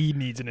enough where he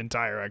needs an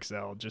entire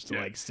XL just to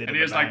like sit in the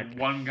back. And he has like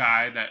one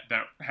guy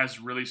that has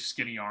really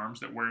skinny arms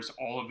that wears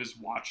all of his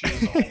watches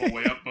all the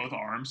way up both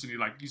arms, and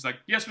he's like,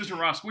 yes, Mr.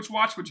 Ross, which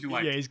watch would you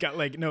like? Yeah, he's got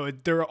like, no,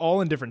 they're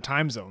all in different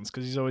time zones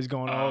because he's always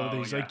going all over.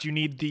 He's like, do you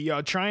need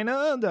the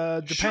China,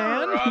 the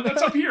Japan? Sure,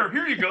 that's up here.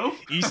 Here you go.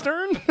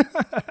 Eastern.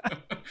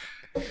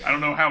 I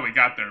don't know how we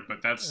got there,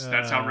 but that's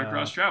how Rick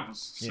Ross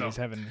travels. So.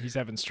 Yeah, he's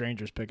having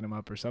Strangers picking him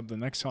up or something.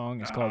 Next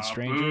song is called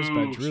Strangers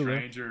by Drew.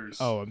 Strangers.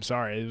 Oh, I'm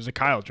sorry. It was a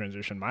Kyle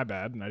transition. My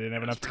bad. And I didn't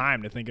have enough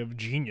time to think of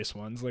genius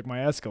ones like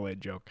my Escalade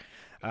joke.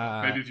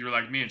 Maybe if you were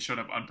like me and showed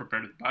up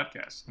unprepared at the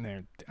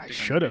podcast. I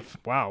should have.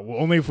 Wow.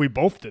 Well, only if we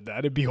both did that.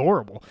 It'd be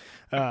horrible.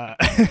 Don't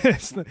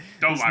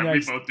lie.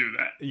 We both do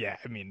that. Yeah.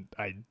 I mean,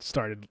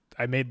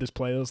 I made this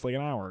playlist like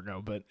an hour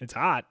ago, but it's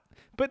hot.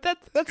 But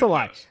that's a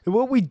lie.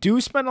 What we do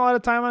spend a lot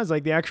of time on is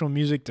like the actual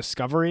music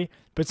discovery.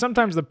 But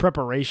sometimes the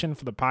preparation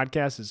for the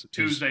podcast is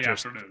Tuesday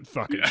just afternoon.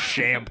 Fucking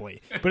shambly.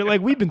 But like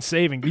we've been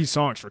saving these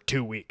songs for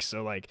 2 weeks,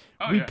 so like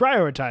we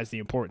prioritize the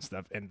important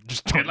stuff and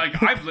just don't. And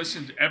like I've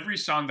listened to every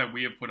song that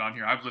we have put on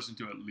here. I've listened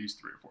to at least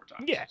 3 or 4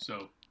 times. Yeah.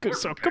 So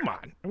come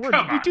on,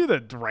 we do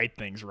the right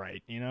things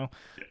right, you know.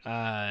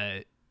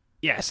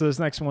 Yeah. So this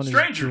next one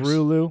is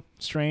Drulu,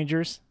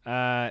 Strangers.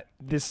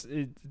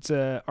 It's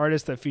a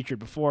artist that featured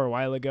before a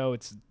while ago.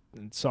 It's a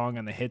song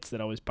on the hits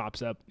that always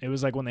pops up. It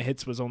was like when the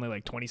hits was only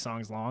like 20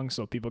 songs long,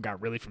 so people got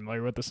really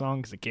familiar with the song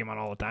because it came on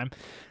all the time,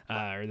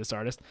 or this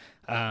artist.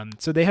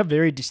 So they have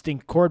very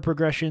distinct chord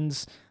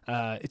progressions.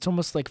 It's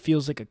almost like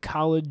feels like a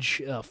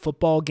college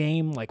football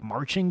game, like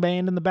marching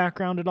band in the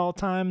background at all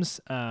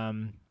times.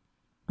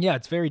 Yeah,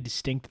 it's very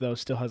distinct though.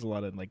 Still has a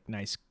lot of like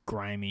nice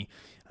grimy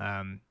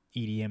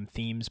EDM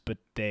themes, but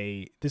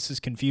this is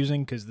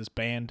confusing because this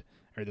band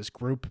or this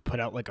group put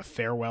out like a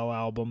farewell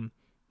album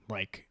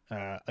like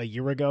a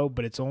year ago,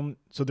 but so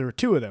there were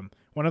 2 of them.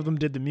 One of them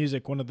did the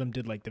music, one of them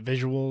did like the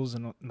visuals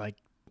and like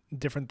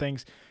different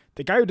things.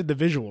 The guy who did the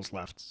visuals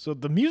left, so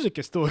the music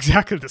is still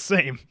exactly the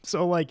same.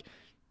 So like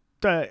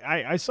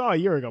I saw a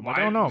year ago, but I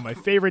don't know, my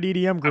favorite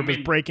EDM group is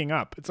breaking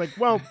up. It's like,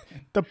 well,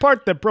 the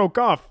part that broke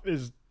off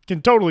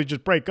can totally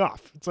just break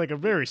off. It's like a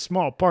very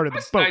small part of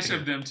the boat. It's nice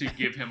of them to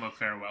give him or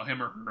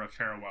her a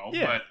farewell.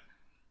 Yeah. But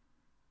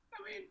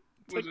I mean,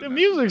 it's like the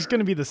music's going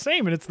to be the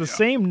same, and it's the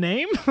same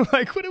name.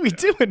 Like, what are we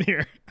doing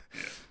here?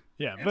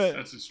 Yeah, but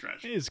that's a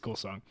stretch. It is a cool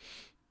song.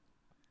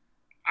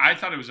 I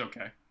thought it was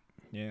okay.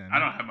 Yeah, I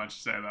don't have much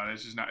to say about it.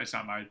 It's just not. It's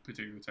not my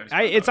particular taste.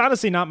 It's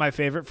honestly not my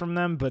favorite from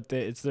them, but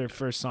it's their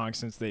first song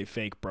since they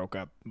fake broke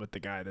up with the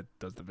guy that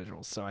does the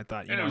visuals. So I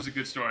thought, and it was a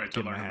good story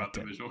to learn about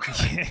the visual.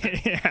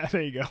 Yeah,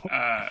 there you go.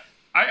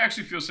 I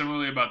actually feel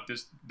similarly about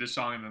this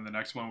song and then the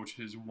next one, which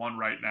is One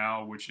Right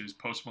Now, which is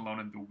Post Malone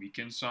and The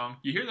Weeknd song.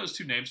 You hear those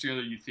two names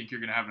together, you think you're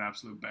gonna have an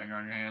absolute banger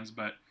on your hands,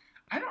 but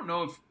I don't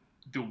know if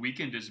The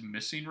Weeknd is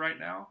missing right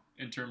now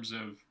in terms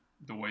of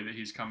the way that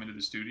he's come into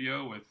the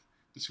studio with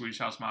the Swedish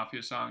House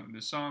Mafia song and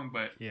this song,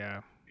 but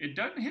yeah, it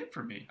doesn't hit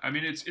for me. I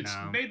mean, it's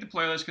No. made the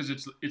playlist because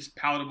it's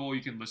palatable.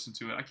 You can listen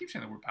to it. I keep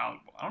saying the word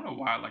palatable. I don't know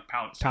why I like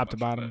palatable. top to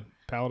bottom,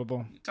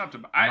 palatable. Top to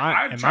bottom. In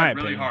I've tried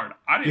really opinion. hard.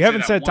 I didn't You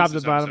haven't say said that top once to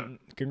this bottom. episode.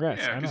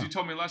 Congrats. Yeah, I because know. you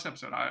told me last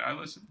episode. I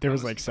listened. There I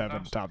was listened like 7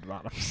 sometimes. top to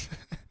bottoms.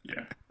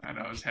 Yeah, I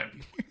know. It was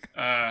heavy.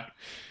 I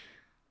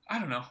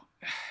don't know.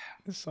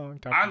 This song,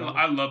 top to bottom.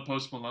 I love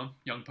Post Malone,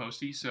 Young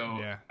Posty, so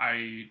Yeah.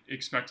 I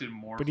expected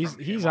more. But from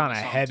he's him on a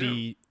the song,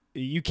 heavy.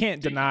 You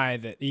can't deny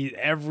that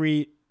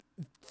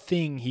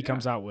everything he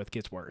comes out with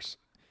gets worse.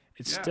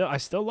 It's Yeah. still I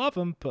still love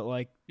him, but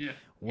like too. Yeah,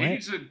 when he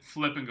needs to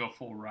flip and go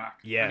full rock.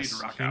 I need yes,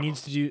 a rock he album.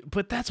 needs to do.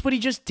 But that's what he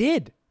just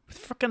did with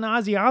fucking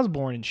Ozzy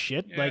Osbourne and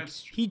shit. Yeah, like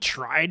it's true. he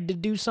tried to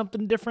do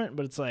something different,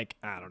 but it's like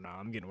I don't know.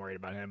 I'm getting worried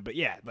about him. But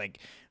yeah, like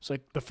it's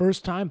like the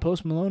first time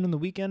Post Malone and The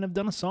Weeknd have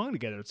done a song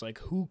together. It's like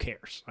who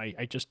cares?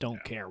 I just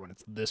don't care when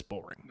it's this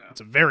boring. No.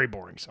 It's a very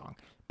boring song,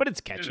 but it's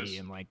is. catchy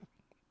and like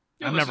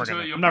Yeah, I'm listen never to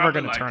gonna it, you'll I'm never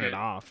probably gonna like turn it. it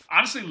off.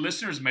 Honestly,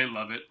 listeners may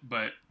love it,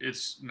 but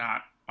it's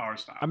not our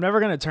style. I'm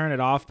never gonna turn it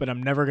off, but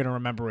I'm never gonna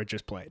remember what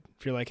just played.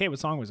 If you're like, hey, what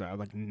song was that? I'm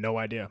like, no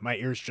idea. My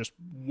ears just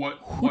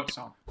What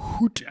song?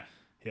 hoot. Yeah.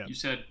 Yeah. You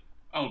said,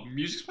 oh,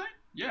 music's playing?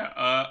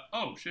 Yeah.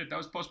 Oh shit, that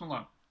was Post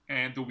Malone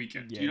and The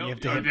Weeknd. Yeah, you know, you have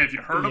to have hit, you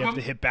heard of you have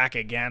them? to hit back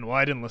again. Well,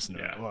 I didn't listen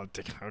to Yeah. it. Well,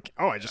 okay.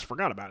 Oh, I just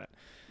forgot about it.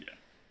 Yeah.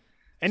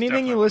 Anything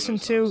definitely you one of listen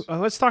those to?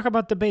 songs. Let's talk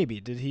about the baby.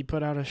 Did he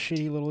put out a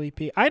shitty little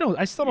EP?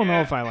 I still don't know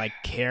Yeah. if I like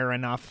care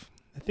enough.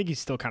 I think he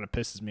still kind of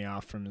pisses me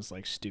off from his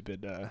like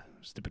stupid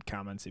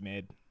comments he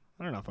made.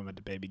 I don't know if I'm a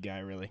DaBaby guy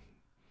really.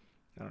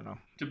 I don't know.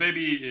 The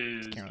baby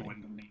is Counting.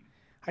 dwindling.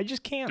 I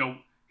just can't.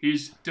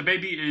 The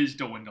baby is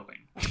dwindling.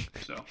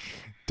 So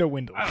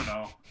Dwindle. I don't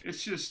know.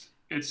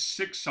 It's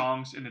 6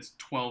 songs and it's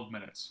 12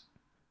 minutes.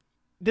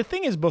 The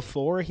thing is,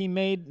 before he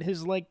made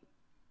his like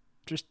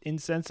just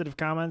insensitive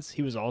comments,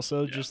 he was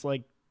also Yeah. just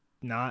like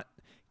not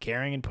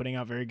caring and putting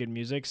out very good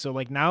music. So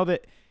like now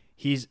that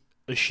he's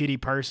a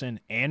shitty person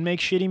and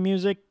makes shitty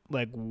music,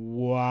 like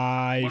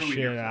why What are we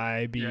here should for?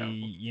 I be,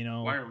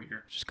 Yeah. Why are we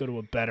here? just go to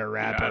a better Yeah,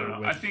 I rapper don't know.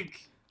 with I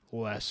think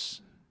less,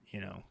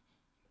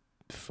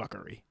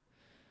 fuckery.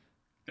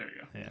 there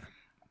you go. Yeah.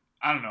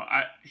 I don't know.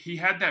 He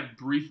had that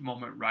brief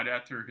moment right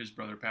after his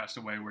brother passed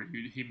away where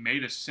he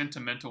made a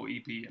sentimental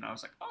EP, and I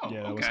was like, oh,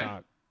 Yeah, that okay. was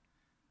hot.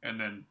 And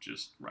then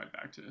just right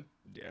back to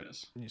Yeah,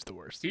 this. he's the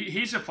worst.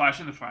 He's a flash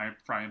in the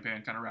frying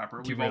pan kind of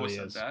rapper. He We've really always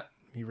said is. that.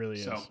 He really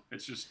is. So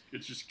it's just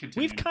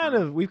continuing.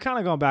 We've kind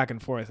of gone back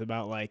and forth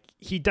about like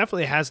he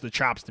definitely has the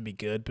chops to be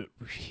good, but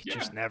he Yeah.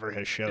 just never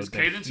has showed his that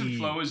cadence and he-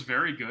 flow is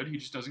very good. He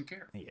just doesn't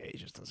care. Yeah, he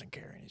just doesn't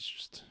care, and he's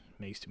just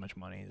makes too much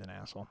money. He's an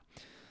asshole.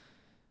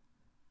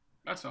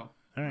 That's all.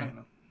 All I right. don't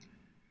know.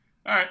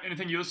 All right.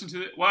 Anything you listened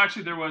to? Well,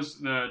 actually, there was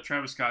the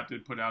Travis Scott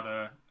did put out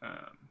a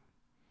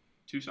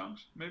 2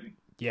 songs maybe.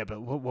 Yeah,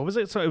 but what was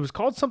it? So it was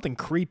called something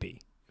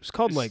creepy. It was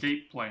called like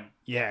Escape Plan.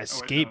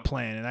 Escape no.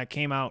 Plan, and that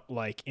came out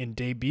like and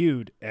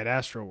debuted at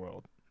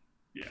Astroworld.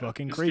 Yeah.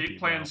 Fucking Escape creepy,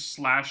 Plan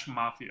bro. /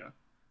 Mafia,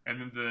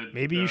 and then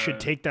Maybe you should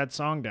take that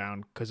song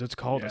down because it's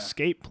called Yeah.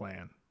 Escape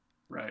Plan.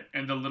 right.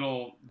 And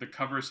the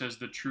cover says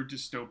the true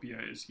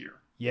dystopia is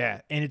here.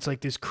 Yeah, and it's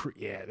like this.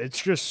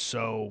 It's just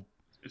so.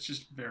 It's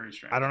just very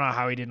strange. I don't know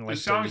how he didn't like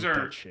songs delete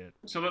are- that shit.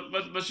 So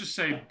let's just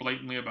say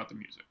blatantly about the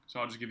music. So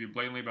I'll just give you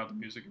blatantly about the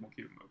music, and we'll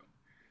keep it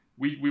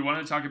moving. We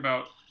wanted to talk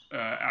about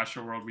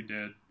Astroworld. We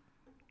did.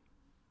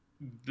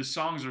 The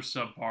songs are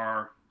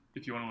subpar.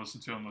 If you want to listen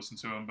to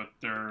them, but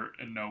they're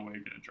in no way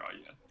going to draw you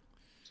in.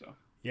 So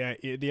Yeah,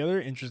 the other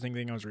interesting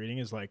thing I was reading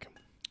is like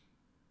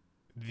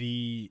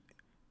the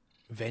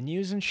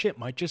venues and shit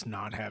might just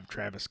not have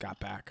Travis Scott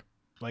back.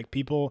 Like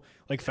people,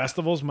 like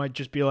festivals might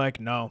just be like,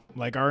 no,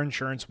 like our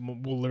insurance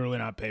will literally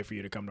not pay for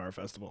you to come to our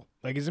festival.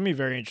 Like it's gonna be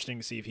very interesting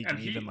to see if he and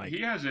can even like.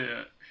 he has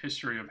a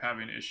history of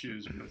having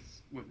issues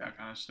with that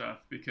kind of stuff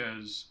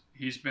because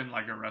he's been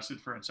like arrested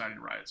for inciting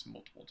riots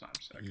multiple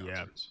times at Yeah.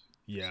 concerts.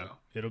 Yeah, So.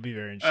 it'll be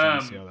very interesting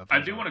to see how that. I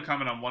plays do out. want to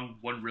comment on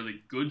one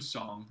really good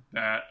song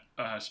that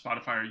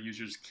Spotify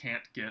users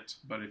can't get,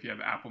 but if you have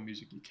Apple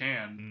Music, you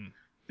can.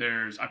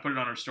 I put it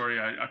on our story.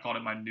 I called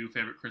it my new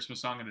favorite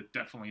Christmas song, and it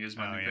definitely is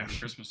my new favorite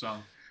Christmas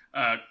song.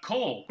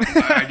 Cole by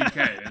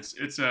IDK.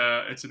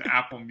 It's an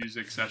Apple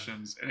Music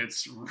sessions, and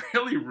it's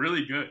really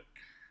really good.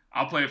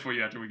 I'll play it for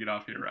you after we get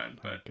off here, Ryan.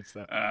 But Good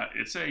stuff.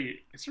 it's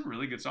a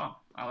really good song.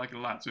 I like it a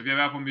lot. So if you have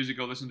Apple Music,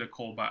 go listen to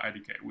Cole by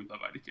IDK. We love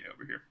IDK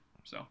over here.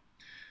 So, all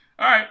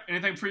right,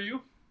 anything for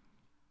you?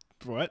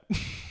 What?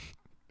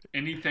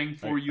 Anything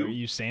for Are you?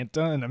 you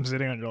Santa and I'm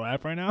sitting on your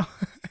lap right now?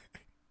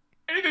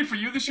 Anything for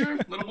you this year,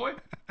 little boy?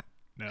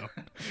 No.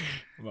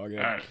 I'm all good.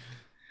 All right.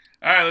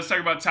 All right, let's talk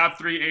about top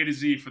 3 A to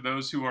Z. For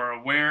those who are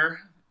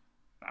aware,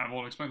 I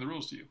won't explain the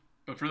rules to you.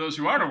 But for those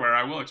who aren't aware,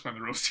 I will explain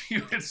the rules to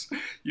you.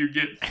 You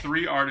get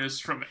 3 artists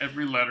from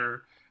every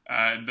letter,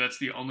 and that's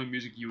the only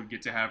music you would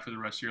get to have for the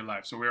rest of your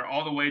life. So we are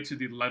all the way to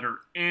the letter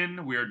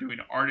N. We are doing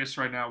artists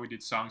right now. We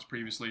did songs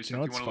previously. So you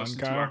know if you want to listen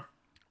Kyle? to our...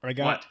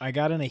 I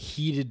got in a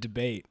heated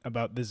debate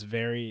about this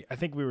I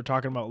think we were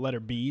talking about letter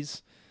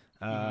B's.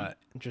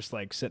 Just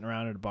like sitting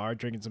around at a bar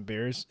drinking some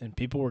beers, and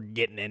people were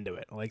getting into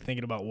it, like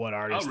thinking about what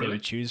artists they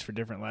would choose for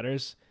different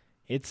letters.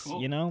 It's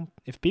cool.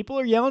 If people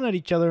are yelling at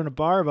each other in a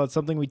bar about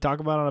something we talk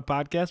about on a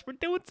podcast, we're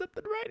doing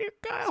something right here,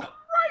 Kyle.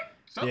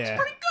 Sounds pretty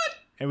good.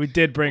 And we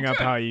did bring up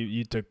how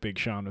you took Big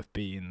Sean with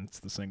B, and it's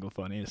the single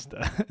funniest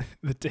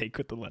the take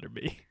with the letter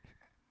B.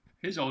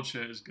 His old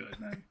shit is good,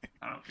 man.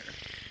 I don't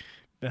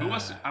care. Who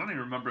else? I don't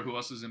even remember who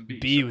else is in B.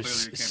 B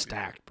was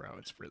stacked, bro.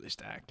 It's really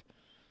stacked.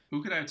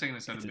 Who could I have taken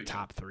instead of Big Sean?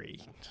 Top 3.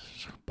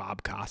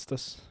 Bob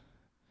Costas.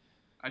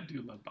 I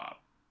do love Bob.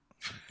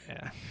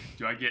 Yeah.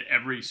 Do I get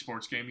every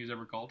sports game he's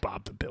ever called?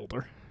 Bob the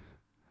Builder.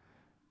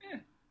 Yeah.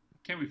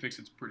 Can We Fix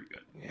It's pretty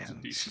good. Yeah. It's a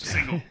decent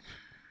single.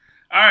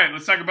 All right,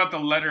 let's talk about the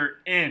letter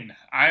N.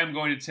 I am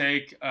going to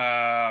take,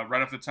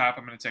 right off the top,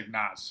 I'm going to take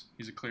Nas.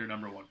 He's a clear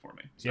number 1 for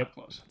me. It's not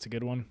close. That's a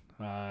good one.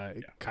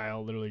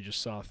 Kyle literally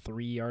just saw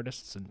 3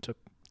 artists and took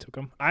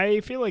them.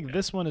 I feel like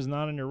this one is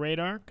not on your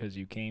radar because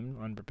you came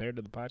unprepared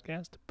to the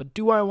podcast. But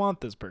do I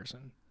want this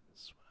person?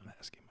 That's what I'm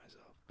asking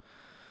myself.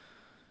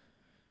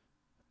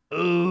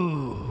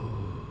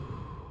 Ooh.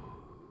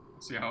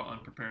 See how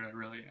unprepared I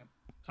really am.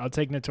 I'll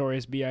take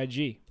Notorious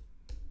B.I.G.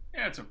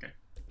 Yeah, it's okay.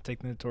 I'll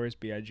take Notorious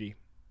B.I.G.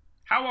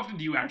 How often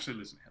do you actually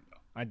listen to him, though?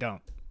 I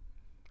don't.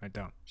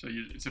 So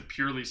it's a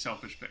purely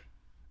selfish pick.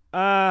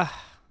 I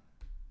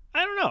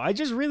don't know. I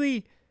just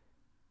really...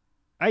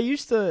 I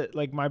used to,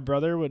 like, my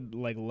brother would,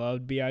 like,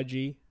 love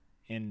B.I.G.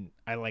 And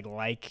I,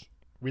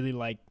 really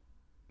like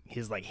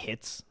his, like,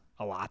 hits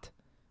a lot.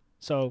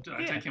 So, Did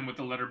I take him with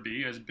the letter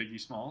B as Biggie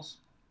Smalls?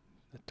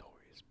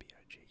 Notorious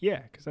B.I.G.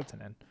 Yeah, because that's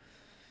an N.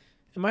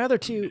 And my other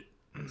 2...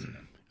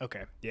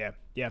 Okay, yeah.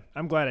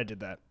 I'm glad I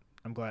did that.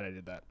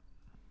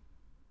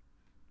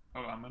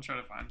 Oh, I'm gonna try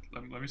to find.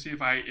 Let me see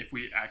if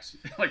we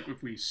actually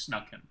if we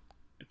snuck him,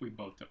 if we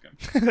both took him.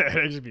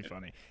 That'd just be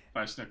funny. If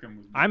I snuck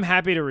him, I'm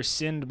happy to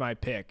rescind my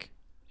pick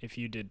if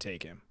you did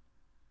take him.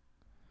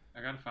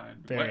 I gotta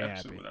find Very what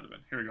episode happy. would that have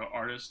been. Here we go.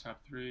 Artist top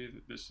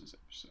 3. This is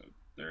episode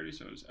 30,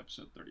 so it's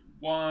episode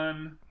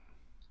 31.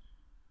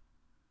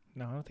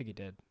 No, I don't think he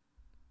did.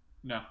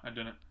 No, I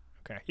didn't.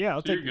 Okay, yeah,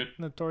 I'll take good.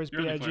 Notorious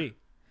You're B.I.G.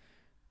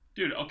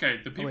 Dude, okay,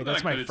 the people that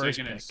I could have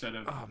taken pick. instead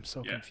of... Oh, I'm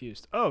so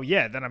confused. Oh,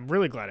 yeah, then I'm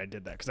really glad I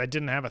did that because I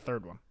didn't have a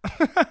third one.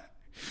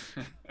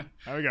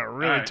 I got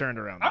really turned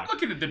around there. I'm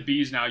looking at the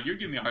B's now. You're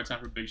giving me a hard time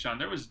for Big Sean.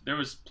 There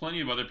was plenty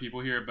of other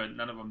people here, but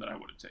none of them that I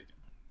would have taken.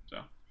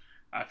 So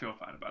I feel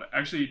fine about it.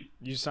 Actually,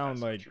 you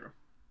sound like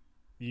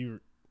you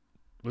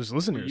was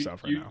listening to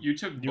yourself right now. You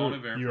took Bon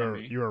Iver from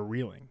me. You are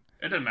reeling.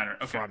 It doesn't matter.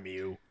 Okay. From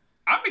you.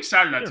 I'm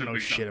excited. I don't took know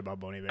Big shit Sean. about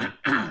Bon Iver.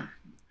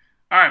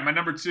 All right, my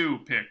number 2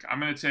 pick. I'm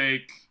gonna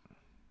take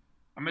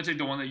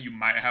the one that you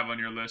might have on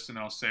your list, and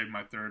then I'll save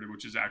my third,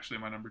 which is actually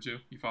my number 2.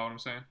 You follow what I'm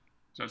saying?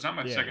 So it's not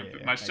my second.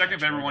 Yeah. My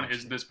second favorite one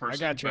is this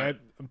person. I got you.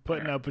 I'm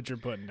putting up what you're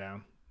putting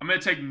down. I'm gonna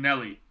take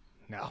Nelly.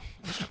 No,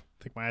 I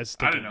think my eyes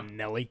sticking I don't know.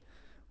 Nelly.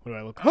 What do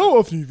I look? How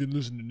often you even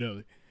listen to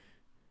Nelly?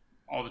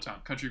 All the time.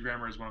 Country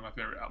Grammar is one of my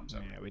favorite albums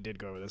ever. Yeah, we did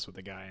go over this with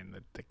the guy and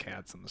the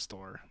cats in the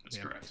store. That's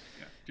correct.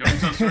 Yeah. Do you want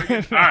to tell the story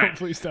again? All right.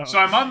 Please don't. So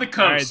I'm on the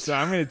coast. All right, so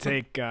I'm going to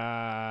take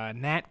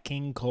Nat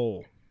King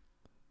Cole.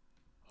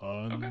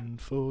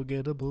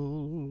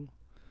 Unforgettable.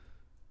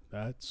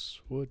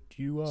 That's what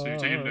you are. So you're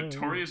taking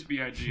Notorious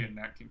B.I.G. and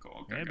Nat King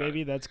Cole. Okay, yeah,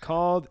 baby. That's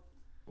called,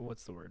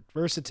 what's the word?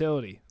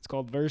 Versatility. It's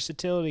called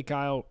versatility,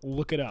 Kyle.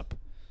 Look it up.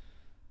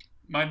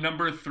 My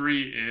number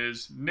 3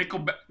 is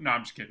Nickelback. No,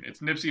 I'm just kidding. It's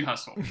Nipsey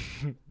Hussle.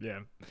 Yeah,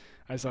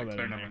 I saw that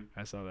in here.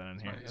 That's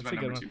That's a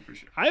good one. 2 for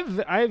sure.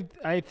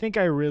 I think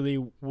I really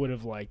would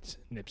have liked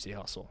Nipsey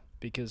Hussle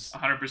because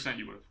 100%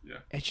 you would have. Yeah.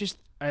 it's just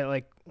I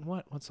like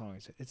what song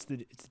is it? It's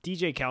the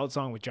DJ Khaled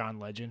song with John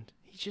Legend.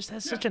 He just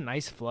has such a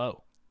nice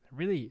flow. I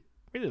really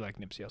like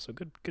Nipsey Hussle.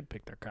 Good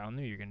pick there, Kyle. I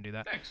knew you were gonna do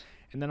that. Thanks.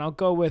 And then I'll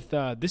go with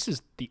this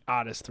is the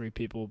oddest 3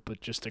 people, but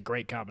just a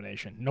great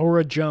combination.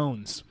 Norah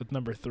Jones with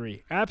number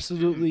 3.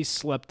 Absolutely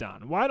slept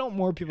on. Why don't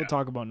more people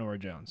talk about Norah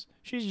Jones?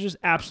 She's just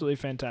absolutely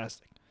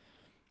fantastic.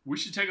 We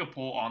should take a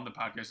poll on the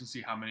podcast and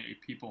see how many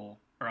people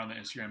are on the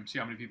Instagram. See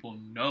how many people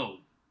know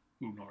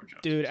who Norah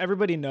Jones is. Dude,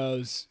 everybody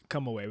knows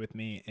Come Away With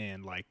Me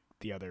and like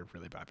the other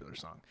really popular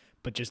song,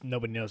 but just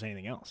nobody knows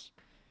anything else.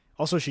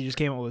 Also, she just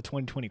came out with a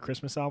 2020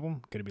 Christmas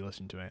album. Going to be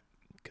listening to it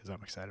because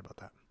I'm excited about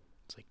that.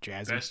 It's like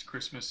jazzy. Best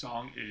Christmas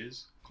song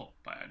is Cole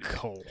by Eddie.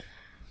 Cole.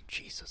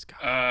 Jesus,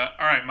 God.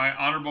 All right, my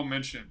honorable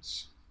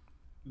mentions.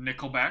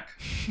 Nickelback.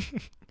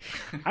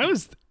 I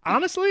was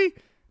honestly,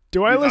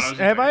 do I listen?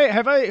 Have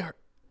I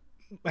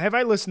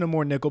listened to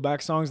more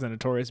Nickelback songs than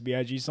Notorious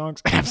B.I.G.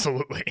 songs?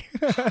 Absolutely.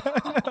 It's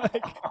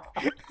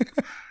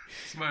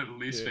my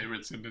least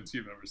favorite sentence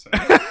you've ever said.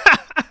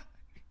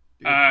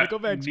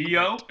 dude. Nickelback's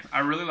Neo. great. I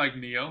really like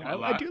Neo a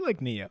lot. I do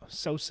like Neo.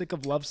 So Sick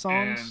of Love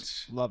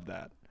Songs. And Love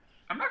that.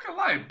 I'm not gonna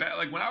lie.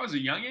 Like when I was a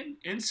youngin,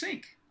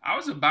 NSYNC. I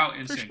was about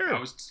NSYNC. sure.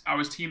 I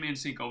was team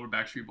NSYNC over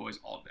Backstreet Boys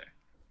all day.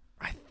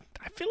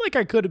 I feel like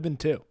I could have been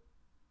too.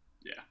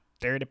 Yeah.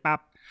 Dirty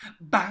pop.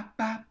 Bye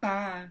bye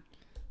bye.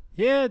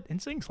 Yeah,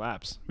 NSYNC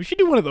slaps. We should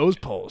do one of those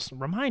polls.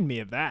 Remind me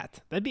of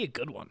that. That'd be a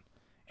good one.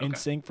 Okay.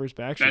 NSYNC versus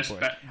Backstreet Boys.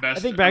 Best, I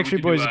think we Backstreet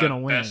could Boys do, is gonna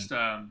win.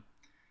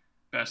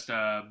 Best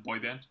boy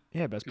band.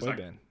 Yeah, best 'Cause, boy like,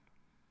 band.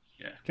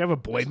 Yeah. Can you have a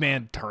boy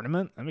band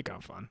tournament? That'd be kind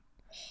of fun.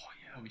 Oh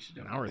yeah, we should.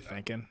 Now we're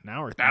thinking.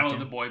 Battle of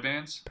the boy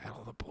bands. Battle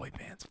of the boy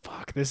bands.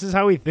 Fuck. This is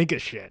how we think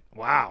of shit.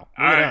 Wow. Look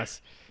All at right.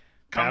 us.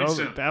 Coming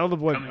soon. Battle of the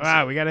boy. Coming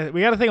Wow. soon.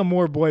 We gotta think of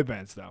more boy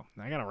bands though.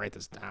 I gotta write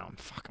this down.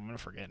 Fuck. I'm gonna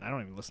forget. I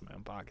don't even listen to my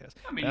own podcast.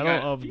 I mean,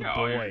 Battle of you the got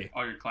boy.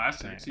 all your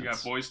classics. You got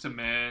bands. Boys to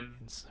Men.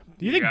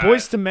 Do you You think got-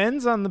 Boys to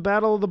Men's on the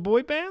Battle of the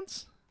boy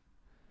bands?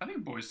 I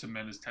think Boys to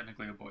Men is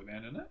technically a boy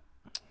band, isn't it?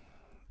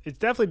 It's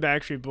definitely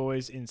Backstreet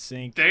Boys in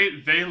sync.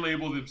 They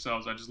label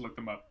themselves. I just looked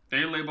them up.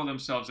 They label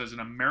themselves as an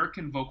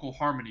American vocal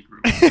harmony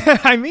group.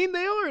 I mean,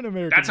 they are an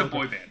American. That's a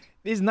vocal. boy band.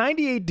 Is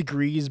 98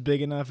 Degrees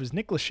big enough? Is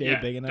Nick Lachey Yeah,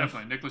 big enough?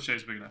 definitely. Nick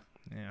Lachey's big enough.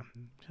 Yeah.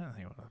 I'm trying to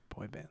think of other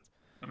boy bands.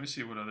 Let me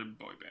see what other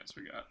boy bands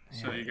we got.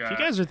 So Yeah, you if got you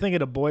guys are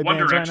thinking of boy One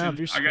bands Direction. right now,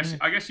 if you're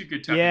I guess you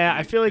could. yeah,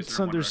 I feel like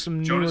consider One there's some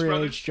Direction. Jonas newer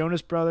Brothers? age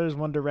Jonas Brothers,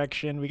 One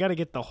Direction. We got to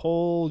get the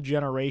whole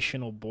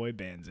generational boy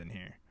bands in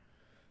here.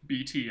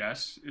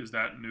 BTS is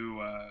that new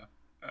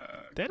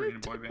That Korean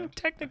is boy band.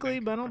 technically,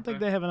 but I don't think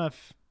Okay. they have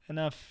enough.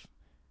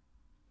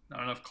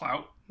 Not enough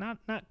clout. Not.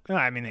 No,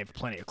 I mean, they have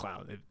plenty of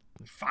clout.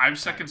 5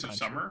 Seconds of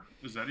country. Summer.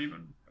 Is that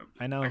even?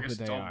 I know I who guess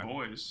they it's all are.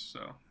 boys.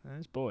 So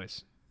There's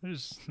boys.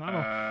 There's not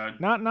a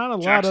not not a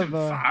lot Jackson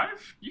of.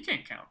 5. You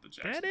can't count the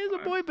Jackson. That is a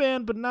 5. boy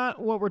band, but not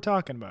what we're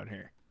talking about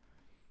here.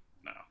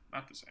 No,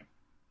 not the same.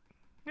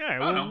 Yeah, I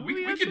don't know.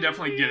 We got could some-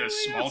 definitely get a we got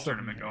small something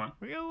tournament here. going.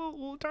 We got a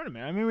little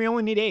tournament. I mean, we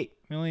only need 8.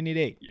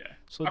 Yeah.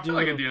 So I do feel a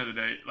like little- at the end of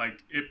the day,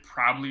 like it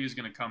probably is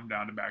going to come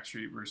down to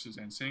Backstreet versus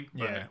NSYNC.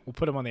 But yeah, we'll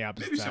put them on the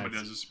opposite maybe sides. somebody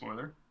does a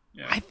spoiler.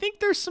 Yeah. I think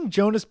there's some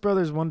Jonas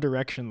Brothers One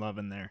Direction love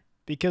in there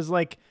because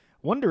like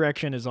One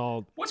Direction is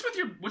all. What's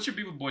your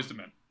beef with Boys to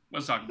Men?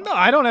 Let's talk about No,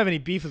 I don't have any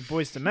beef with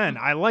Boys to Men.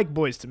 I like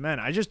Boys to Men.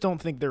 I just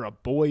don't think they're a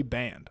boy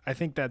band. I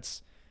think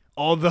that's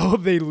although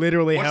they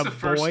literally What's have the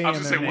first? boy I was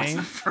in gonna their say, what's name.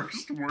 the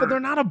first word? But they're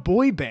not a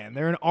boy band.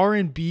 They're an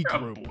R&B They're a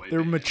group. boy They're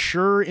band.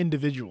 mature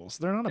individuals.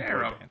 They're not a They're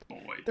boy a band.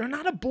 boy. They're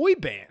not a boy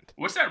band.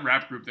 What's that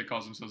rap group that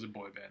calls themselves a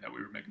boy band that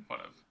we were making fun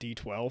of?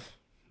 D12?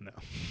 No.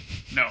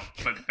 No,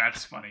 but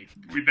that's funny.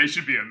 They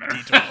should be in there.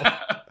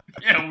 D12.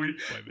 Yeah,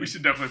 we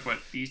should definitely put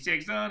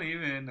D6 don't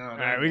even know. All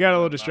right, we got a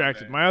little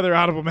distracted. My other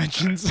audible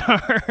mentions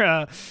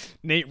are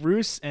Nate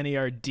Roos,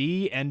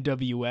 NERD,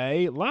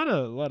 NWA. A lot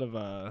of what I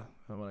call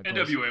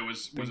NWA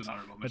was an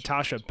honorable mention.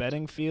 Natasha as well.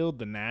 Bedingfield,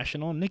 The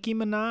National, Nicki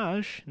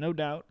Minaj, no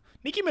doubt.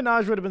 Nicki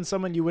Minaj would have been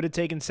someone you would have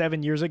taken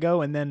 7 years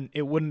ago, and then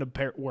it wouldn't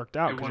have worked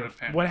out. It 'cause wouldn't have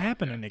panned what out,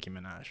 happened yeah. to Nicki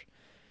Minaj?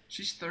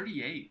 She's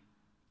 38.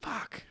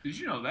 Fuck, Did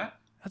you know that?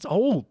 that's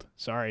old.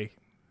 Sorry,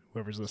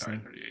 whoever's Sorry, listening.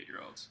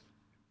 38-year-olds.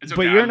 It's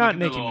But okay. you're I not look at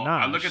the Nicki little-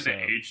 Minaj, I look at the so-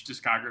 age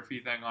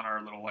discography thing on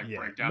our little Yeah,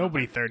 breakdown.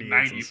 nobody like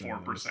 38 is listening to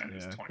 94%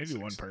 this. is Yeah, 26.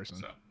 maybe one person.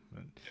 So,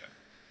 But- yeah.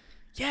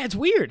 Yeah, it's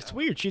weird. It's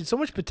weird. She had so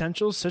much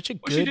potential, such a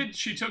Well, good.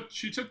 she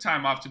took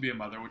time off to be a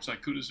mother, which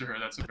like kudos to her.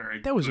 That's a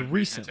very That was good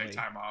reason recently. to take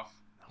time off.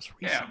 That was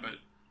Yeah, recent. but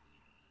it's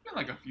been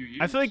like a few years.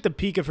 I feel like the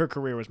peak of her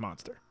career was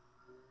Monster.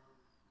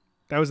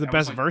 That was the That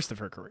was best like- verse of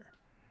her career.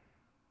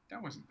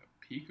 that wasn't the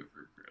peak of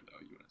her career, though.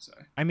 You wouldn't say?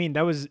 I mean,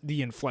 that was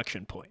the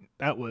inflection point.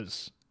 That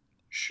was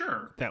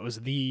Sure.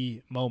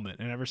 the moment,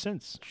 and ever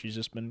since, she's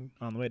just been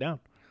on the way down.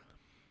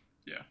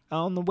 Yeah.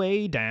 On the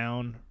way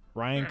down,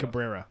 Ryan Fair enough.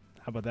 Cabrera.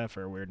 How about that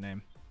for a weird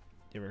name?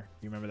 You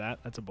remember that?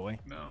 That's a boy.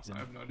 No, He's I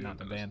have no idea not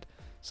what in the that is. band.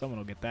 Someone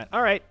will get that.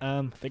 All right,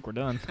 I think we're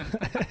done.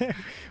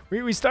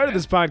 we started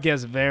this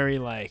podcast very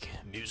like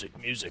music,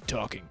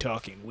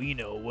 talking. We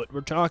know what we're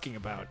talking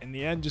about. In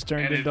the end, just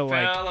turned And it into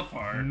fell like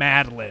apart.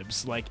 Mad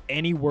Libs. Like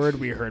any word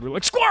we heard, we're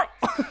like squirrel.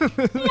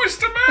 Boys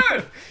to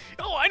Men.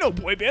 Oh, I know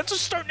boy bands.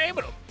 Just start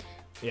naming them.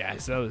 Yeah,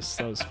 so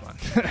that was fun.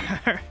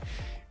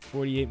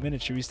 48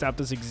 minutes. Should we stop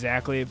this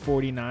exactly at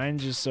 49,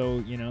 just so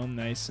you know,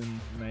 nice and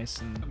How much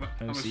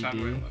time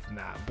do we OCD? have left?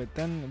 Nah, but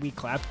then we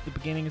clapped at the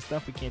beginning and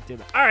stuff. We can't do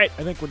that. All right,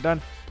 I think we're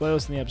done.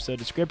 Playlist in the episode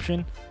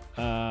description.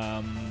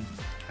 I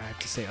have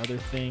to say other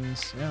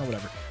things. Yeah,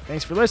 whatever.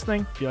 Thanks for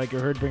listening. If you like your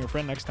herd, bring a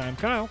friend next time.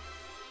 Kyle.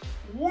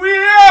 We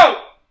out.